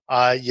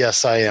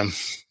 Yes, I am.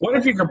 What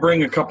if you could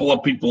bring a couple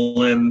of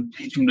people in,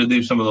 teach them to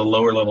do some of the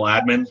lower level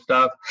admin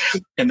stuff,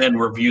 and then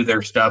review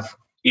their stuff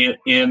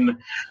in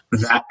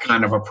that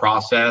kind of a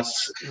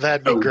process?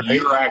 That'd be great.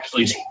 You're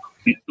actually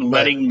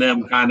letting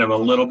them kind of a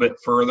little bit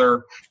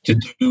further to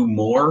do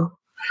more,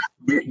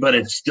 but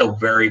it's still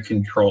very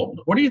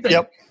controlled. What do you think?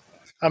 Yep.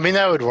 I mean,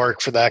 that would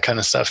work for that kind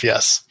of stuff,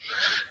 yes.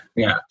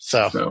 Yeah.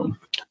 So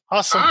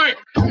awesome. All right.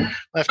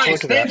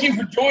 Nice. Thank you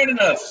for joining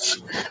us.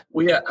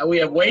 We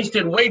have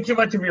wasted way too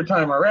much of your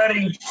time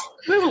already.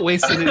 We haven't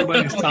wasted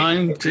anybody's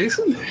time,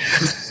 Jason.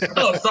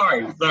 Oh,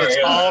 sorry. It's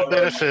all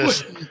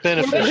beneficial.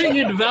 We're bringing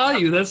it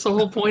value. That's the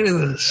whole point of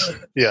this.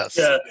 Yes.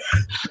 Yeah.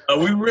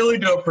 We really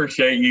do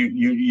appreciate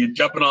you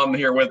jumping on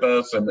here with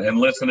us and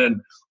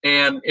listening.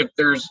 And if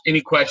there's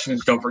any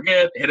questions, don't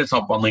forget, hit us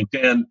up on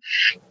LinkedIn.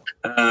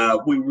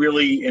 We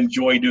really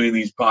enjoy doing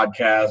these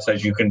podcasts,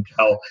 as you can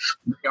tell.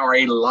 They are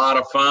a lot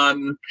of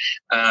fun.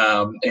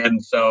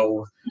 And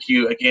so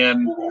you,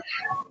 again,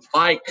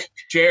 like,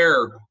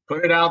 share,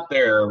 put it out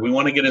there. We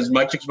want to get as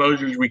much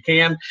exposure as we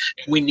can, and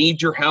we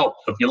need your help.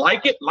 So if you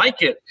like it,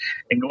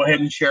 and go ahead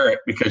and share it,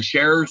 because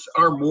shares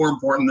are more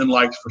important than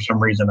likes for some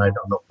reason. I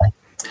don't know.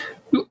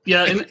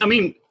 Yeah, and I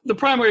mean, the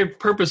primary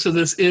purpose of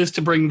this is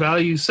to bring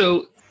value.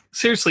 So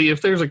seriously,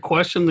 if there's a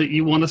question that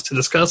you want us to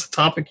discuss, a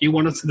topic you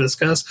want us to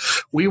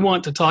discuss, we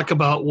want to talk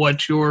about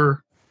what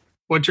you're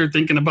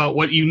thinking about,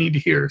 what you need to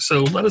hear.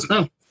 So let us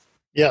know.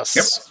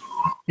 Yes.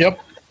 Yep.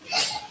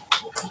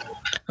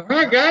 All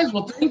right, guys.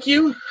 Well, thank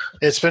you.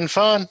 It's been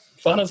fun.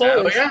 Fun as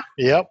always. Yeah.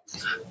 Yep.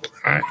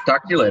 All right.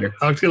 Talk to you later.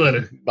 Talk to you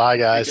later. Bye,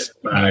 guys.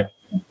 Bye.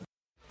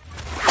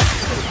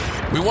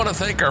 We want to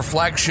thank our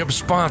flagship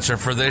sponsor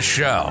for this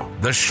show,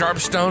 the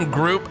Sharpstone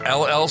Group,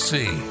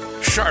 LLC.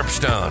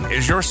 Sharpstone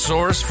is your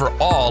source for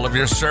all of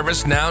your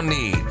ServiceNow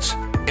needs.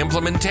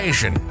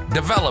 Implementation,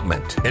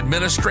 development,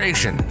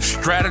 administration,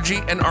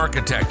 strategy, and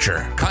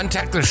architecture.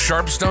 Contact the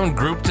Sharpstone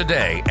Group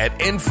today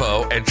at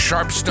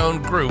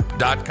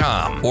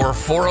info@sharpstonegroup.com or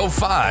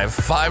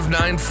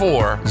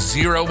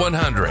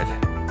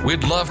 405-594-0100.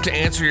 We'd love to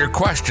answer your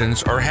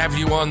questions or have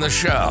you on the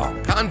show.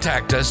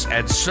 Contact us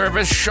at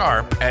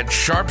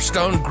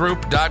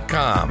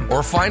servicesharp@sharpstonegroup.com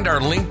or find our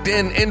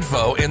LinkedIn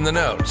info in the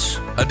notes.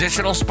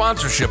 Additional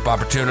sponsorship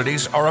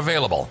opportunities are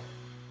available.